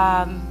 Deus,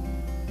 a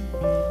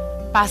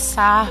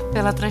passar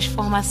pela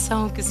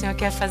transformação que o Senhor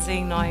quer fazer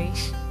em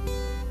nós.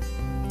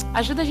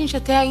 Ajuda a gente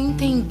até a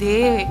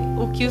entender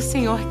o que o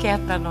Senhor quer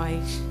para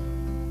nós.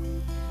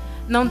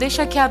 Não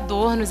deixa que a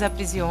dor nos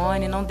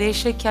aprisione, não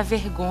deixa que a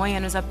vergonha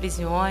nos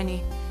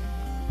aprisione,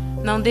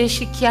 não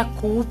deixe que a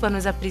culpa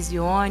nos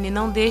aprisione,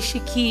 não deixe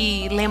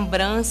que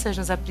lembranças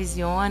nos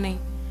aprisionem,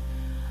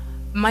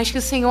 mas que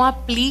o Senhor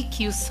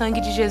aplique o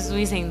sangue de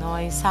Jesus em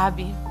nós,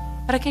 sabe?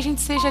 Para que a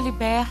gente seja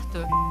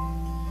liberto,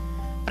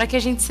 para que a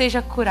gente seja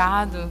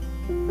curado.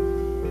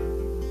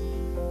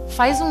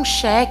 Faz um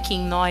cheque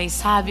em nós,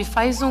 sabe?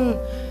 Faz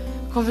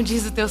como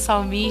diz o teu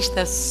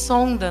salmista,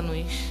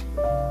 sonda-nos.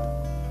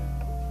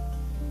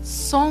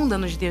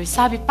 Sonda-nos, Deus,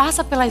 sabe?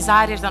 Passa pelas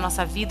áreas da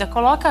nossa vida,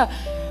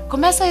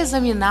 começa a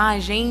examinar a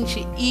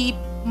gente e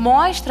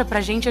mostra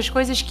pra gente as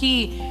coisas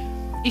que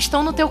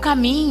estão no teu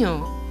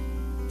caminho,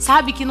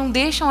 sabe? Que não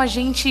deixam a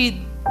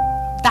gente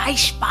dar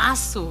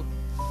espaço,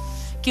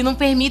 que não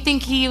permitem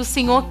que o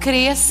Senhor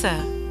cresça.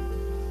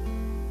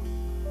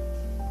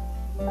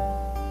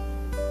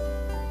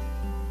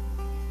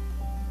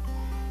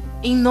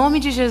 Em nome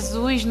de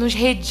Jesus, nos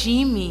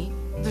redime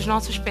dos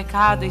nossos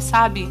pecados,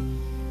 sabe?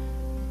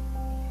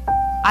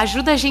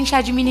 Ajuda a gente a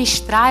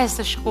administrar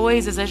essas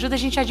coisas, ajuda a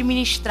gente a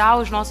administrar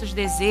os nossos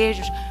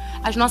desejos,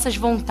 as nossas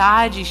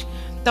vontades.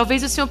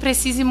 Talvez o Senhor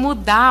precise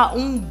mudar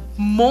um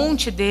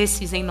monte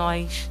desses em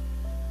nós,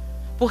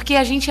 porque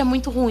a gente é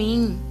muito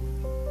ruim.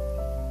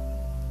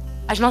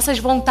 As nossas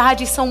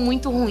vontades são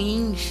muito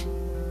ruins.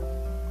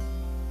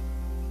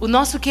 O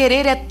nosso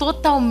querer é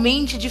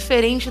totalmente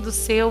diferente do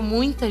seu,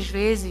 muitas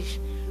vezes.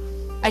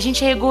 A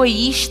gente é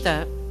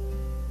egoísta.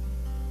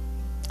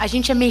 A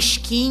gente é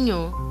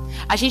mesquinho.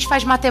 A gente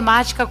faz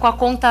matemática com a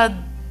conta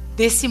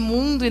desse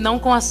mundo e não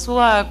com a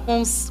sua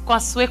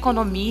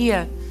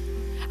economia.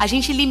 A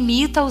gente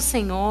limita o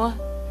Senhor.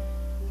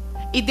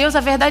 E Deus, a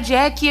verdade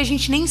é que a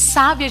gente nem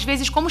sabe, às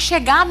vezes, como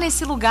chegar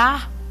nesse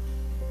lugar.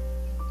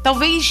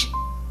 Talvez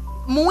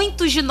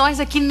muitos de nós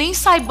aqui nem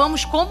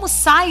saibamos como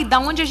sai da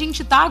onde a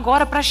gente está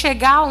agora para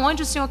chegar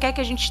onde o Senhor quer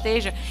que a gente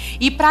esteja.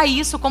 E para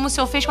isso, como o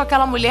Senhor fez com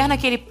aquela mulher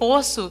naquele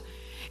poço,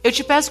 eu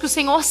te peço que o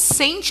Senhor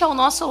sente ao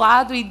nosso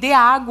lado e dê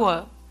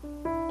água.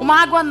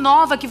 Uma água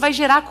nova que vai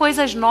gerar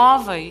coisas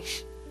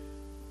novas.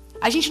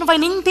 A gente não vai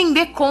nem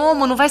entender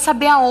como, não vai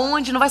saber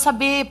aonde, não vai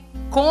saber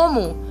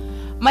como,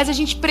 mas a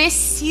gente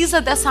precisa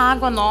dessa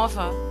água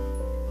nova.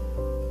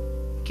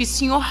 Que o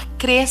Senhor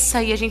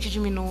cresça e a gente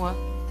diminua.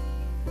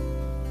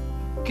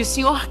 Que o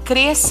Senhor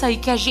cresça e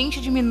que a gente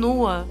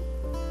diminua.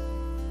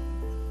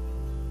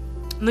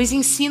 Nos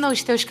ensina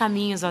os teus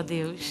caminhos, ó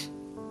Deus.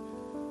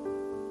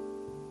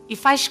 E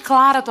faz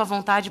clara a tua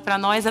vontade para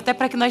nós, até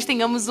para que nós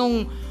tenhamos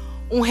um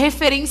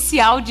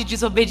referencial de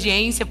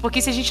desobediência,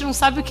 porque se a gente não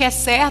sabe o que é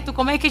certo,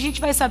 como é que a gente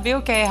vai saber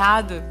o que é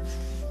errado?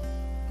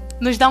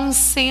 Nos dá um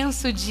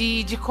senso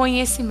de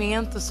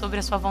conhecimento sobre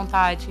a sua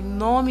vontade, em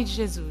nome de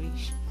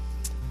Jesus.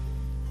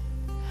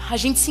 A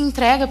gente se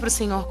entrega para o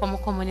Senhor como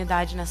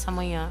comunidade nessa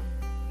manhã.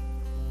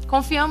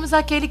 Confiamos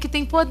naquele que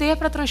tem poder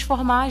para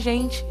transformar a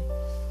gente.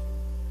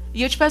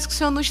 E eu te peço que o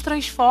Senhor nos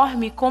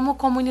transforme como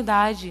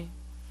comunidade.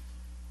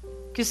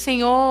 Que o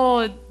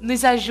Senhor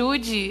nos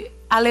ajude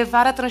a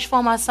levar a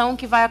transformação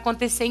que vai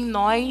acontecer em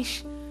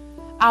nós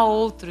a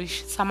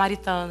outros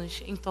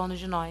samaritanos em torno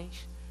de nós.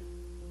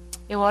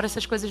 Eu oro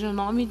essas coisas no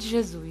nome de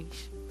Jesus.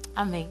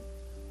 Amém.